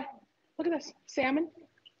 Yeah, look at this. Salmon,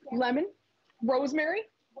 lemon, rosemary,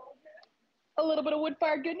 a little bit of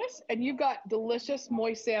wood-fired goodness, and you've got delicious,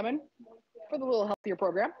 moist salmon for the little healthier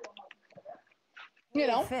program. You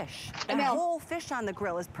know, fish. and That now, whole fish on the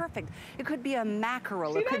grill is perfect. It could be a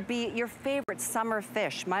mackerel. It could be your favorite summer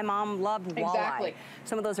fish. My mom loved walleye. Exactly.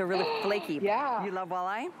 Some of those are really flaky. Yeah. You love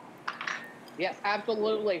walleye? Yes,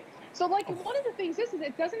 absolutely. So like one of the things is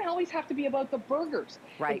it doesn't always have to be about the burgers.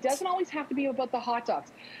 Right. It doesn't always have to be about the hot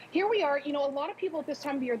dogs. Here we are, you know, a lot of people at this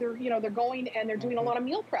time of year, they're going and they're doing a lot of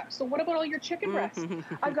meal prep. So what about all your chicken breasts?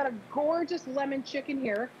 I've got a gorgeous lemon chicken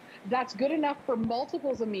here. That's good enough for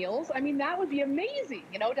multiples of meals. I mean, that would be amazing,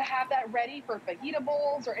 you know, to have that ready for fajita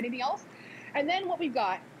bowls or anything else. And then what we've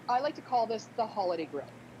got, I like to call this the holiday grill.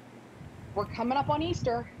 We're coming up on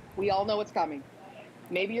Easter. We all know it's coming.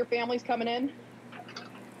 Maybe your family's coming in.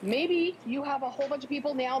 Maybe you have a whole bunch of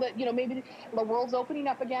people now that, you know, maybe the world's opening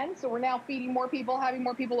up again. So we're now feeding more people, having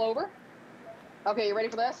more people over. Okay, you ready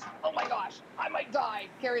for this? Oh my gosh, I might die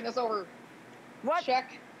carrying this over. What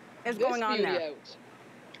Check is going on there? out.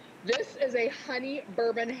 This is a honey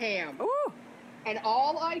bourbon ham. Ooh. And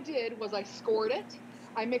all I did was I scored it.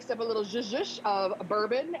 I mixed up a little zhuzh of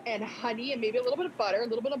bourbon and honey and maybe a little bit of butter, a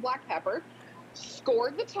little bit of black pepper.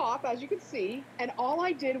 Scored the top, as you can see. And all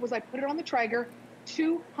I did was I put it on the Traeger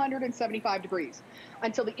 275 degrees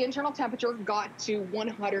until the internal temperature got to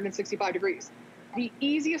 165 degrees. The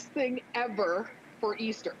easiest thing ever for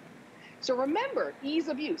Easter. So remember, ease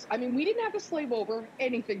of use. I mean, we didn't have to slave over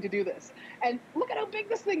anything to do this. And look at how big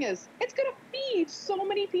this thing is. It's going to feed so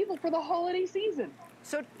many people for the holiday season.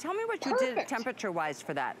 So tell me what you did temperature-wise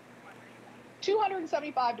for that.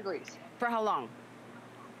 275 degrees. For how long?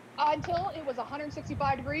 Until it was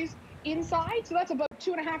 165 degrees inside. So that's about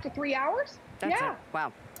 2.5 to 3 hours. That's it.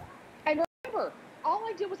 Wow. And remember, all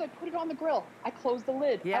I did was I put it on the grill. I closed the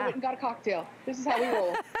lid. Yeah. I went and got a cocktail. This is how we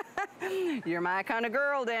roll. You're my kind of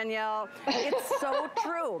girl, Danielle. It's so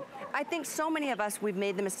true. I think so many of us, we've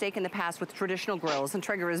made the mistake in the past with traditional grills, and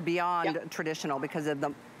Traeger is beyond traditional because of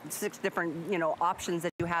the 6 different, you know, options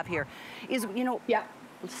that you have here, is, you know,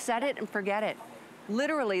 set it and forget it.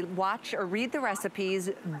 Literally watch or read the recipes,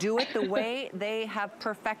 do it the way they have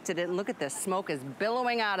perfected it. And look at this, smoke is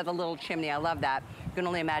billowing out of the little chimney. I love that. You can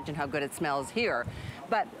only imagine how good it smells here.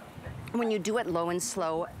 But when you do it low and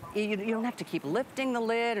slow, you don't have to keep lifting the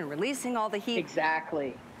lid and releasing all the heat.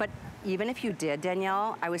 Exactly. But even if you did,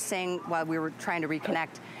 Danielle, I was saying while we were trying to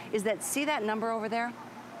reconnect, is that, see that number over there?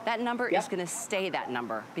 That number is gonna stay that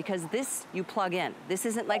number because this you plug in. This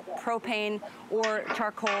isn't like propane or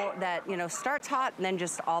charcoal that, you know, starts hot and then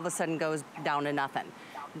just all of a sudden goes down to nothing.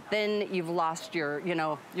 Then you've lost your, you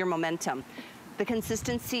know, your momentum. The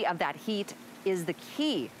consistency of that heat is the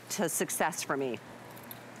key to success for me.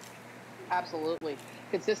 Absolutely.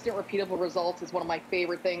 Consistent, repeatable results is one of my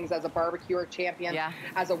favorite things as a barbecuer champion,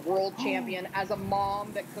 as a world champion, as a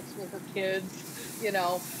mom that cooks with her kids. You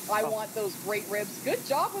know, I want those great ribs. Good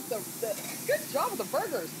job with the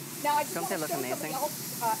burgers. Now I just want to show something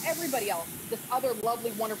else, everybody else, this other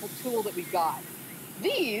lovely, wonderful tool that we've got.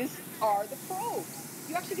 These are the probes.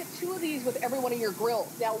 You actually get 2 of these with every one of your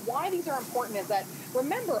grills. Now, why these are important is that,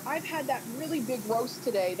 remember, I've had that really big roast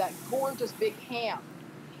today, that gorgeous big ham.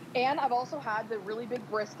 And I've also had the really big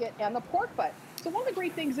brisket and the pork butt. So one of the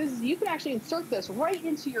great things is you can actually insert this right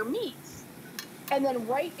into your meats and then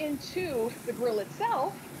right into the grill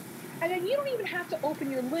itself. And then you don't even have to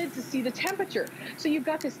open your lid to see the temperature. So you've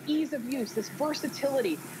got this ease of use, this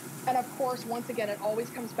versatility. And of course, once again, it always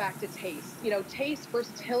comes back to taste. You know, taste,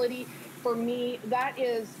 versatility, for me, that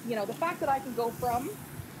is, you know, the fact that I can go from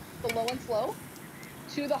the low and slow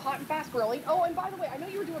to the hot and fast grilling. Oh, and by the way, I know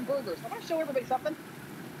you were doing burgers. I want to show everybody something.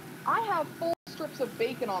 I have full strips of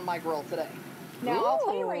bacon on my grill today. Now, I'll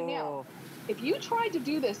tell you right now, if you tried to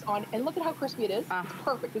do this on, and look at how crispy it is, it's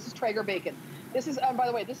perfect. This is Traeger bacon. This is, by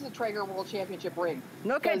the way, this is a Traeger World Championship ring.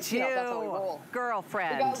 Look at you, that's how we roll.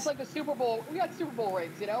 Girlfriend. It's like the Super Bowl. We got Super Bowl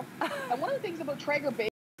rings, you know? And one of the things about Traeger bacon,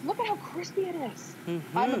 look at how crispy it is.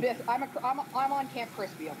 I'm on Camp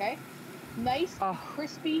Crispy, okay? Nice,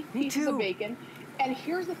 crispy pieces of bacon. And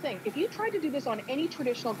here's the thing. If you tried to do this on any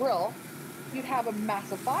traditional grill, you'd have a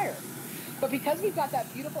massive fire. But because we've got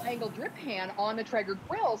that beautiful angled drip pan on the Traeger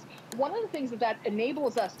grills, one of the things that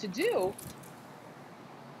enables us to do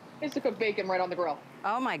is to cook bacon right on the grill.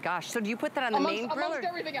 Oh my gosh. So do you put that on the main grill? Amongst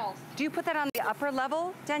everything else. Do you put that on the upper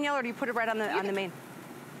level, Danielle, or do you put it right on the main?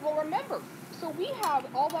 Well, remember, so we have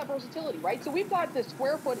all that versatility, right? So we've got the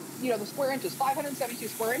square foot, you know, the square inches, 572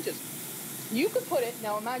 square inches. You could put it,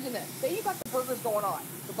 now imagine this. Say you got the burgers going on,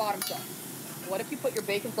 the bottom shelf. What if you put your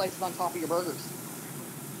bacon slices on top of your burgers?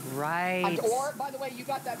 Right. Or, by the way, you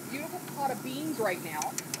got that beautiful pot of beans right now.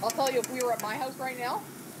 I'll tell you, if we were at my house right now,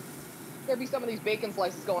 there'd be some of these bacon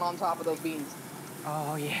slices going on top of those beans.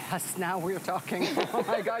 Oh yes, now we're talking. Oh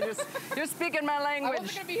my God, you're speaking my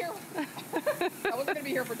language. I wasn't gonna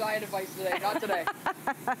be here for diet advice today, not today.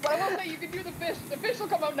 But I will say, you can do the fish. The fish will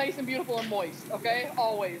come out nice and beautiful and moist, okay?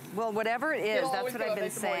 Always. Well, whatever it is, that's what I've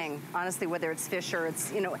been saying. Honestly, whether it's fish or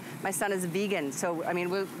it's, you know, my son is vegan, so I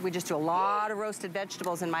mean, we just do a lot of roasted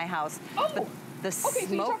vegetables in my house. Oh, but the okay,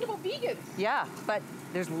 so you talked about vegans. Yeah, but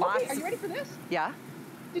there's lots. Okay, are you ready for this? Yeah.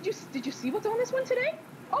 Did you see what's on this one today?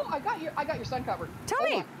 Oh, I got your sun covered. Tell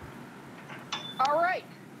me. All right.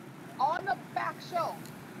 On the back shelf,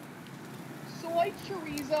 soy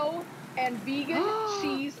chorizo and vegan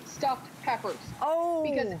cheese stuffed peppers. Oh.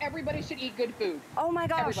 Because everybody should eat good food. Oh my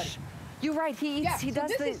gosh. Everybody. You're right. He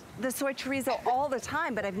does the soy chorizo all the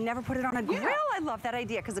time, but I've never put it on a grill. I love that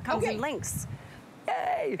idea because it comes in links.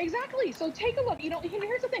 Yay. Exactly. So take a look. You know,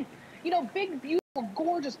 here's the thing. You know, big, beautiful,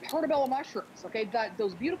 gorgeous portobello mushrooms. Okay,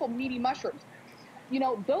 those beautiful meaty mushrooms. You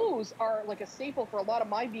know, those are like a staple for a lot of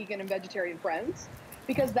my vegan and vegetarian friends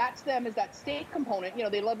because that's them is that steak component. You know,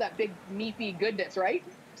 they love that big meaty goodness, right?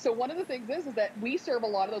 So one of the things is that we serve a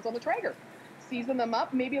lot of those on the Traeger. Season them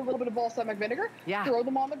up, maybe a little bit of balsamic vinegar, throw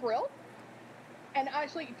them on the grill, and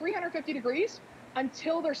actually 350 degrees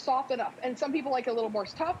until they're soft enough. And some people like a little more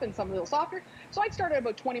tough and some a little softer. So I'd start at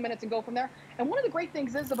about 20 minutes and go from there. And one of the great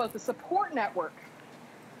things is about the support network.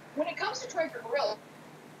 When it comes to Traeger Grill,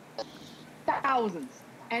 thousands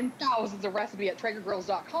and thousands of recipes at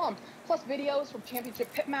TraegerGrills.com, plus videos from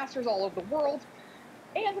championship pitmasters all over the world.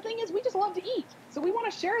 And the thing is, we just love to eat. So we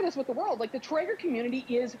want to share this with the world. Like, the Traeger community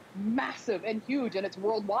is massive and huge, and it's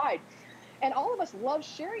worldwide. And all of us love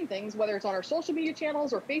sharing things, whether it's on our social media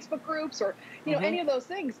channels or Facebook groups or, you know, any of those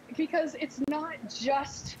things, because it's not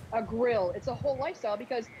just a grill. It's a whole lifestyle,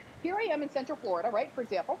 because here I am in Central Florida, right? For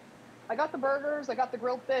example, I got the burgers, I got the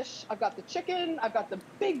grilled fish, I've got the chicken, I've got the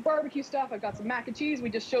big barbecue stuff, I've got some mac and cheese. We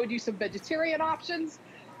just showed you some vegetarian options.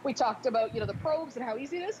 We talked about, you know, the probes and how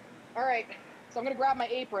easy it is. All right, so I'm gonna grab my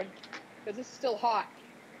apron because this is still hot.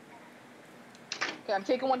 Okay, I'm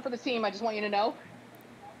taking one for the team. I just want you to know.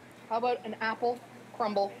 How about an apple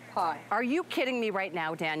crumble pie? Are you kidding me right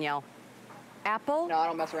now, Danielle? Apple? No, I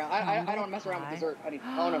don't mess around. I don't mess around with dessert, honey.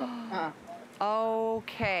 Oh, no.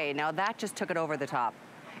 Okay, now that just took it over the top.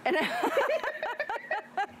 And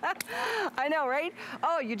I know, right?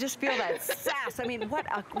 Oh, you just feel that sass. I mean, what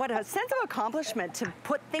a sense of accomplishment to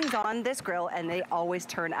put things on this grill, and they always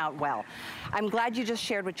turn out well. I'm glad you just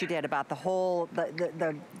shared what you did about the whole,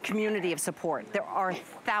 the community of support. There are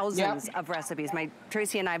thousands of recipes.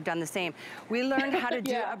 Tracy and I have done the same. We learned how to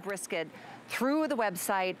do a brisket through the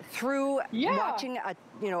website, through watching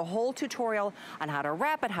a whole tutorial on how to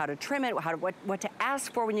wrap it, how to trim it, what to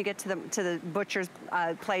ask for when you get to the butcher's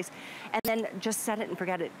place, and then just set it and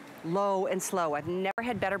forget it, low and slow. I've never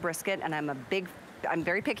had better brisket, and I'm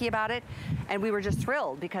very picky about it, and we were just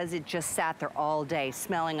thrilled because it just sat there all day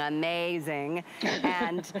smelling amazing.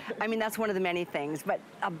 And I mean, that's one of the many things. But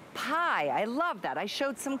a pie, I love that. I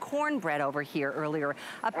showed some cornbread over here earlier,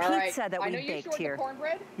 a pizza that we baked here. I know you showed the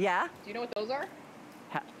cornbread. Yeah? Do you know what those are?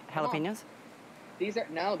 Jalapenos? Those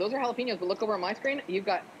are jalapenos, but look over on my screen, you've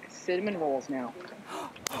got cinnamon rolls now.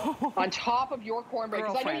 On top of your cornbread.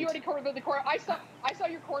 Because I know you already covered the cornbread. I saw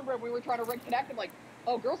your cornbread when we were trying to connect. I'm like,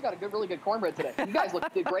 oh, girl's got a really good cornbread today. You guys look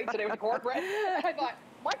great today with the cornbread. And I thought,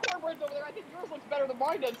 my cornbread's over there. I think yours looks better than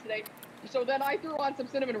mine does today. So then I threw on some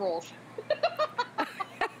cinnamon rolls.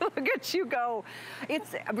 Look at you go.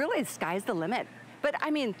 It's really, sky's the limit. But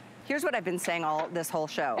I mean, here's what I've been saying this whole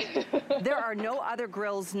show. There are no other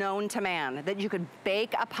grills known to man that you could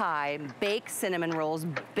bake a pie, bake cinnamon rolls,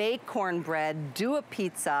 bake cornbread, do a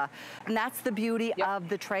pizza, and that's the beauty of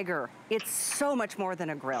the Traeger. It's so much more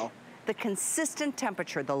than a grill. The consistent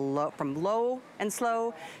temperature, from low and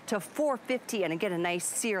slow to 450, and again, a nice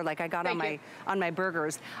sear like I got on my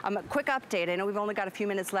burgers. A quick update. I know we've only got a few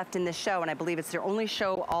minutes left in this show, and I believe it's their only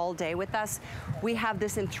show all day with us. We have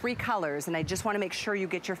this in 3 colors, and I just want to make sure you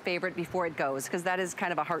get your favorite before it goes, because that is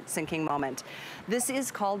kind of a heart-sinking moment. This is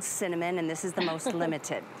called cinnamon, and this is the most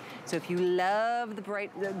limited. So if you love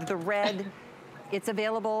the red It's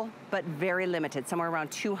available, but very limited, somewhere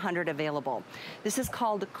around 200 available. This is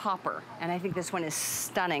called copper, and I think this one is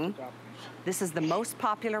stunning. This is the most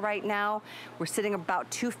popular right now. We're sitting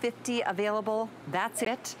about 250 available. That's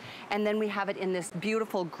it. And then we have it in this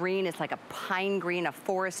beautiful green. It's like a pine green, a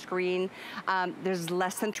forest green. There's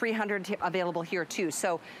less than 300 available here too.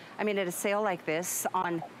 So, I mean, at a sale like this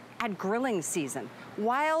at grilling season,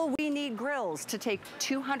 while we need grills to take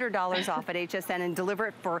 $200 off at HSN and deliver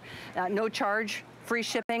it for no charge, free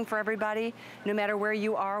shipping for everybody, no matter where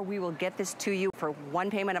you are, we will get this to you for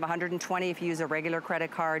one payment of $120 if you use a regular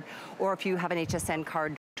credit card, or if you have an HSN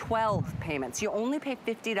card, 12 payments. You only pay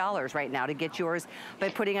 $50 right now to get yours by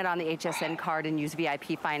putting it on the HSN card and use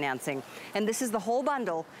VIP financing. And this is the whole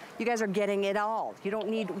bundle. You guys are getting it all. You don't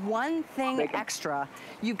need one thing extra.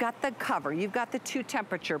 You've got the cover. You've got the 2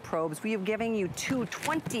 temperature probes. We are giving you 2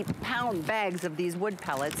 20-pound bags of these wood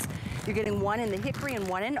pellets. You're getting one in the hickory and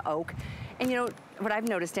one in oak. And you know, what I've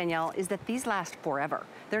noticed, Danielle, is that these last forever.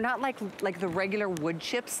 They're not like the regular wood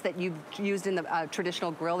chips that you've used in the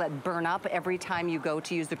traditional grill that burn up every time you go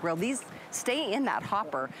to use the grill. These stay in that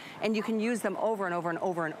hopper, and you can use them over and over and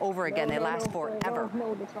over and over again. They last forever.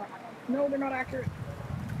 No, that's not. No, they're not accurate.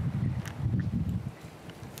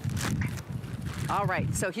 All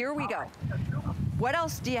right, so here we go. What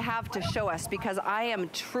else do you have to show us? Because I am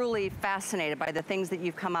truly fascinated by the things that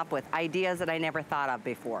you've come up with, ideas that I never thought of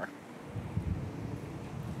before.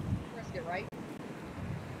 Brisket, right?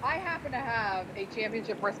 I happen to have a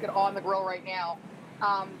championship brisket on the grill right now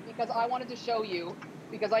because I wanted to show you,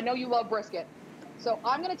 because I know you love brisket. So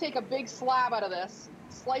I'm gonna take a big slab out of this,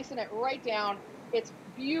 slicing it right down. It's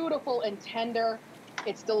beautiful and tender.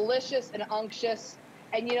 It's delicious and unctuous.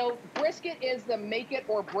 And you know, brisket is the make it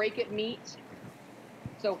or break it meat.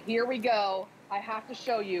 So here we go. I have to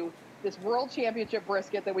show you this World Championship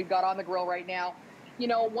brisket that we've got on the grill right now. You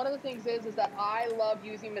know, one of the things is that I love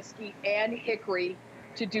using mesquite and hickory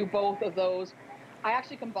to do both of those. I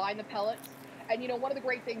actually combine the pellets. And you know, one of the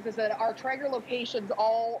great things is that our Traeger locations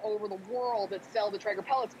all over the world that sell the Traeger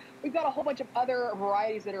pellets, we've got a whole bunch of other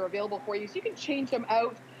varieties that are available for you. So you can change them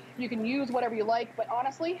out. You can use whatever you like. But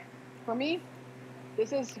honestly, for me,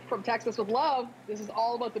 this is from Texas with Love. This is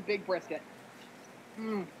all about the big brisket.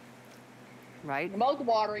 Mm. Right. Mouth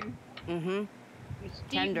watering. Mm-hmm.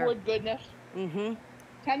 Tender wood goodness. Mm-hmm.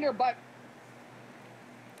 Tender, but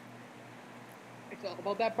it's all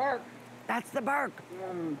about that bark. That's the bark.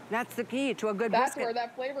 That's the key to a good That's brisket. where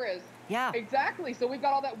that flavor is. Yeah. Exactly. So we've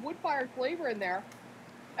got all that wood-fired flavor in there.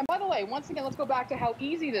 And by the way, once again, let's go back to how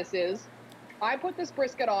easy this is. I put this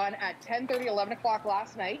brisket on at 10:30, 11 o'clock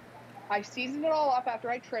last night. I seasoned it all up after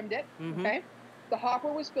I trimmed it. Okay. The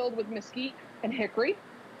hopper was filled with mesquite and hickory.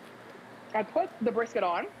 I put the brisket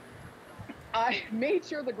on. I made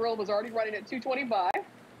sure the grill was already running at 225.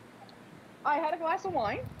 I had a glass of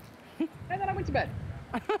wine, and then I went to bed.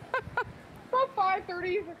 About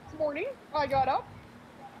 5:30 this morning, I got up.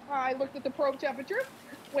 I looked at the probe temperature.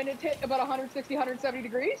 When it hit about 160, 170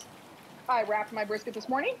 degrees, I wrapped my brisket this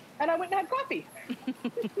morning, and I went and had coffee.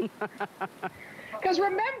 Because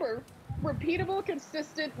remember, repeatable,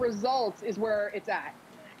 consistent results is where it's at.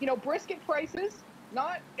 You know, brisket prices,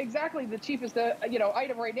 not exactly the cheapest,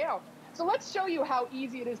 item right now. So let's show you how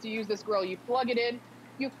easy it is to use this grill. You plug it in,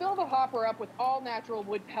 you fill the hopper up with all natural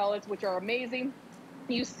wood pellets, which are amazing.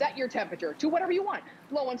 You set your temperature to whatever you want,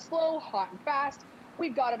 low and slow, hot and fast.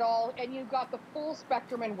 We've got it all, and you've got the full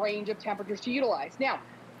spectrum and range of temperatures to utilize. Now,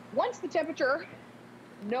 once the temperature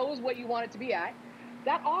knows what you want it to be at,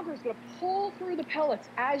 that auger is going to pull through the pellets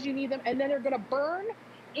as you need them, and then they're going to burn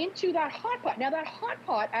into that hot pot. Now, that hot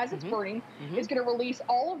pot, as it's burning, is going to release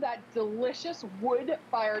all of that delicious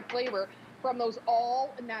wood-fired flavor from those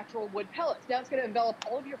all-natural wood pellets. Now, it's going to envelop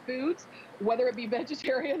all of your foods, whether it be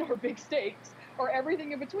vegetarian or big steaks, or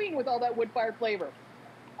everything in between with all that wood-fired flavor.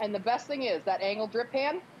 And the best thing is that angled drip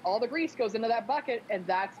pan, all the grease goes into that bucket, and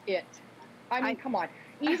that's it. I mean, come on.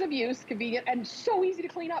 Ease of use, convenient, and so easy to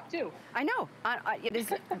clean up, too. I know. It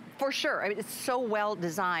is, for sure. I mean, it's so well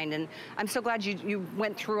designed, and I'm so glad you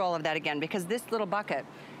went through all of that again, because this little bucket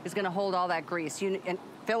is going to hold all that grease. And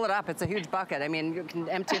fill it up. It's a huge bucket. I mean, you can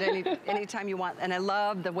empty it anytime you want. And I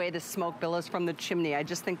love the way the smoke billows from the chimney. I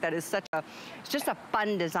just think that is it's just a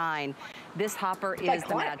fun design. This hopper is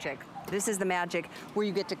the magic. This is the magic where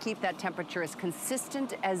you get to keep that temperature as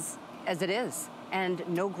consistent as it is. And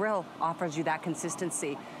no grill offers you that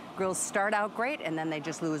consistency. Grills start out great, and then they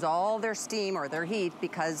just lose all their steam or their heat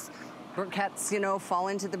because briquettes, fall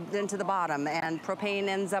into the bottom, and propane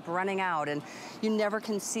ends up running out, and you never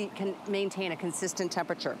can maintain a consistent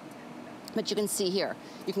temperature. But you can see here,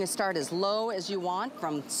 you can start as low as you want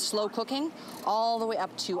from slow cooking all the way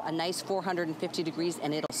up to a nice 450 degrees,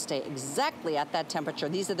 and it'll stay exactly at that temperature.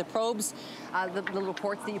 These are the probes, the little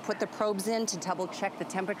ports that you put the probes in to double check the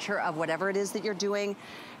temperature of whatever it is that you're doing.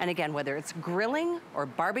 And again, whether it's grilling or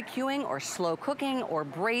barbecuing or slow cooking or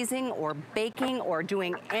braising or baking or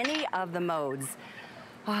doing any of the modes,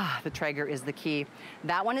 the Traeger is the key.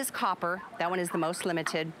 That one is copper. That one is the most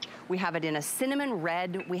limited. We have it in a cinnamon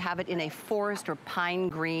red. We have it in a forest or pine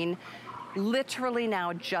green. Literally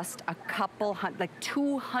now just a couple, like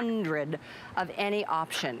 200 of any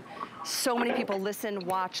option. So many people listen,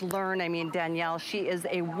 watch, learn. I mean, Danielle, she is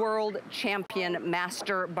a world champion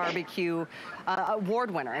master barbecue award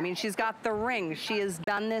winner. I mean, she's got the ring. She has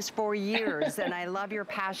done this for years, and I love your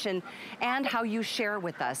passion and how you share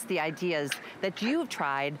with us the ideas that you've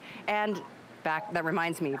tried. And that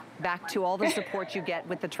reminds me, back to all the support you get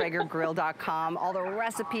with the TraegerGrill.com, all the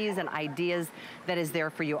recipes and ideas that is there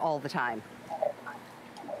for you all the time.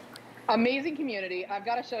 Amazing community. I've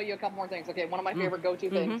got to show you a couple more things. Okay, one of my favorite go-to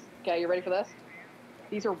things. Okay, you ready for this?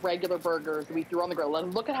 These are regular burgers that we threw on the grill.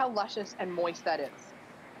 Look at how luscious and moist that is.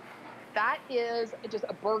 That is just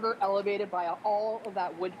a burger elevated by all of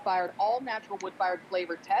that wood-fired, all natural wood-fired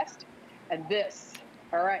flavor test. And this,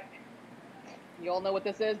 all right, you all know what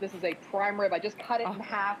this is. This is a prime rib. I just cut it in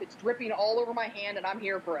half. It's dripping all over my hand, and I'm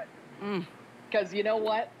here for it. Because you know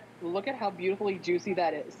what? Look at how beautifully juicy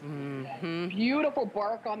that is. Beautiful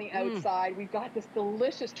bark on the outside. We've got this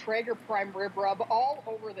delicious Traeger prime rib rub all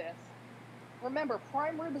over this. Remember,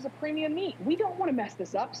 prime rib is a premium meat. We don't want to mess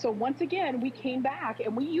this up. So once again, we came back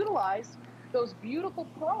and we utilized those beautiful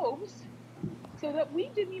probes so that we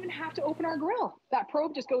didn't even have to open our grill. That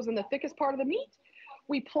probe just goes in the thickest part of the meat.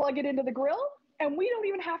 We plug it into the grill and we don't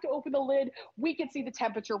even have to open the lid. We can see the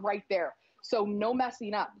temperature right there. So no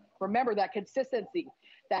messing up. Remember that consistency,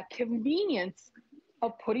 that convenience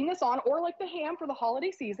of putting this on, or like the ham for the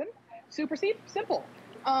holiday season. Super simple.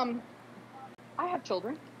 I have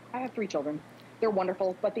children. I have 3 children. They're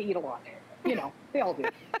wonderful, but they eat a lot. You know, they all do.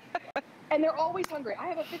 And they're always hungry. I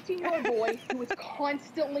have a 15-year-old boy who is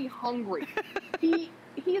constantly hungry. He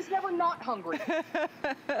is never not hungry.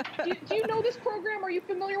 Do you know this program? Are you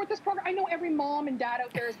familiar with this program? I know every mom and dad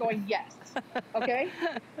out there is going, yes. Okay?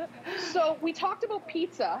 So we talked about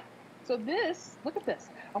pizza. So this, look at this.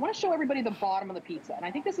 I want to show everybody the bottom of the pizza. And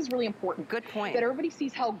I think this is really important. Good point. That everybody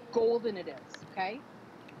sees how golden it is, okay?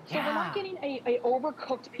 So we're not getting a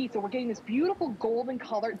overcooked pizza. We're getting this beautiful golden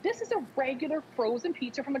color. This is a regular frozen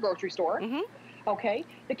pizza from the grocery store, okay?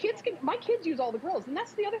 My kids use all the grills. And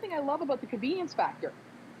that's the other thing I love about the convenience factor.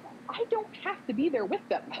 I don't have to be there with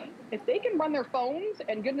them. If they can run their phones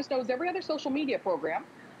and goodness knows every other social media program,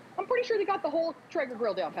 I'm pretty sure they got the whole Traeger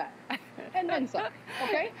grill down pat. And then some,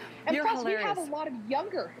 okay? And You're plus hilarious. We have a lot of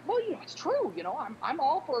younger, well, you know, it's true, you know, I'm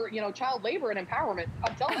all for, you know, child labor and empowerment.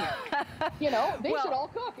 I'm telling you, you know, they should all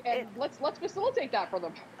cook, and let's facilitate that for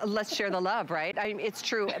them. Let's share the love, right? I mean, it's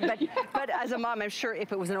true, but as a mom, I'm sure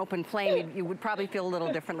if it was an open flame, you would probably feel a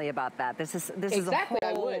little differently about that. This is Exactly, a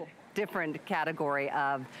I whole would. different category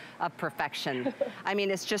of perfection. I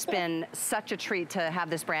mean, it's just been such a treat to have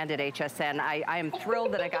this brand at HSN. I am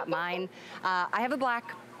thrilled that I got mine. I have a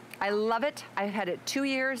black. I love it. I've had it 2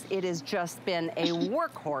 years. It has just been a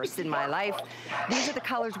workhorse in my life. These are the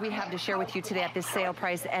colors we have to share with you today at this sale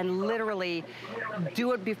price, and literally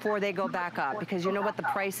do it before they go back up, because you know what the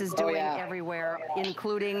price is doing everywhere,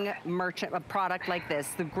 including a product like this.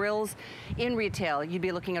 The grills in retail, you'd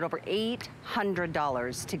be looking at over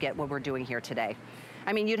 $800 to get what we're doing here today.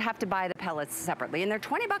 I mean, you'd have to buy the pellets separately, and they're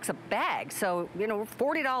 20 bucks a bag. So, you know,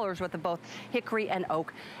 $40 worth of both hickory and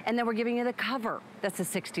oak. And then we're giving you the cover. That's a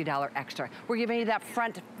 $60 extra. We're giving you that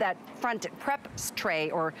front prep tray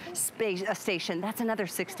or station. That's another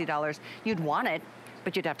 $60. You'd want it,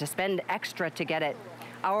 but you'd have to spend extra to get it.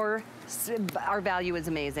 Our value is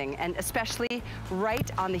amazing, and especially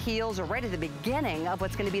right on the heels or right at the beginning of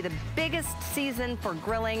what's going to be the biggest season for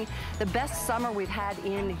grilling, the best summer we've had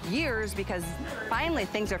in years, because finally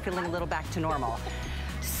things are feeling a little back to normal.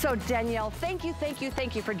 So Danielle, thank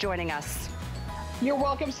you for joining us. You're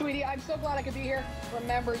welcome, sweetie. I'm so glad I could be here.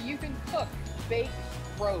 Remember, you can cook, bake,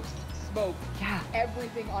 roast, smoke,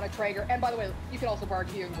 everything on a Traeger. And by the way, you can also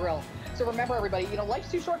barbecue and grill. So remember, everybody, you know,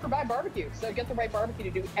 life's too short for bad barbecue. So get the right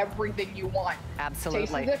barbecue to do everything you want. Absolutely.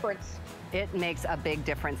 Taste the difference. It makes a big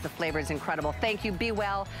difference. The flavor is incredible. Thank you. Be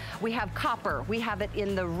well. We have copper. We have it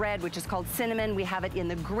in the red, which is called cinnamon. We have it in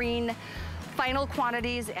the green. Final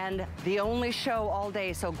quantities and the only show all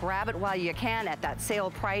day. So grab it while you can at that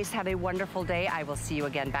sale price. Have a wonderful day. I will see you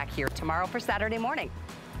again back here tomorrow for Saturday morning.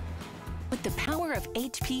 With the power of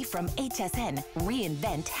HP from HSN,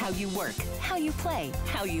 reinvent how you work, how you play,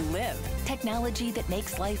 how you live. Technology that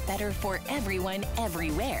makes life better for everyone,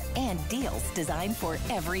 everywhere, and deals designed for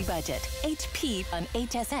every budget. HP on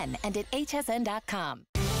HSN and at hsn.com.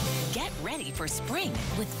 Get ready for spring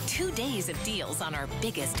with 2 days of deals on our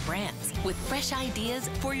biggest brands with fresh ideas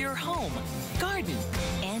for your home, garden,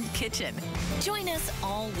 and kitchen. Join us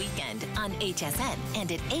all weekend on HSN and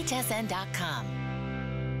at hsn.com.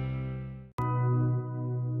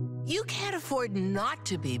 You can't afford not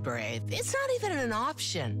to be brave. It's not even an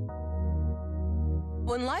option.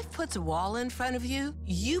 When life puts a wall in front of you,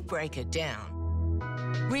 you break it down.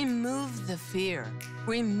 Remove the fear.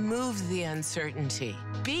 Remove the uncertainty.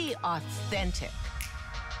 Be authentic.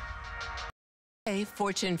 Hey,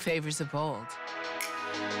 fortune favors the bold.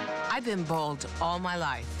 I've been bold all my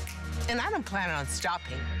life, and I don't plan on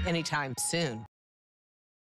stopping anytime soon.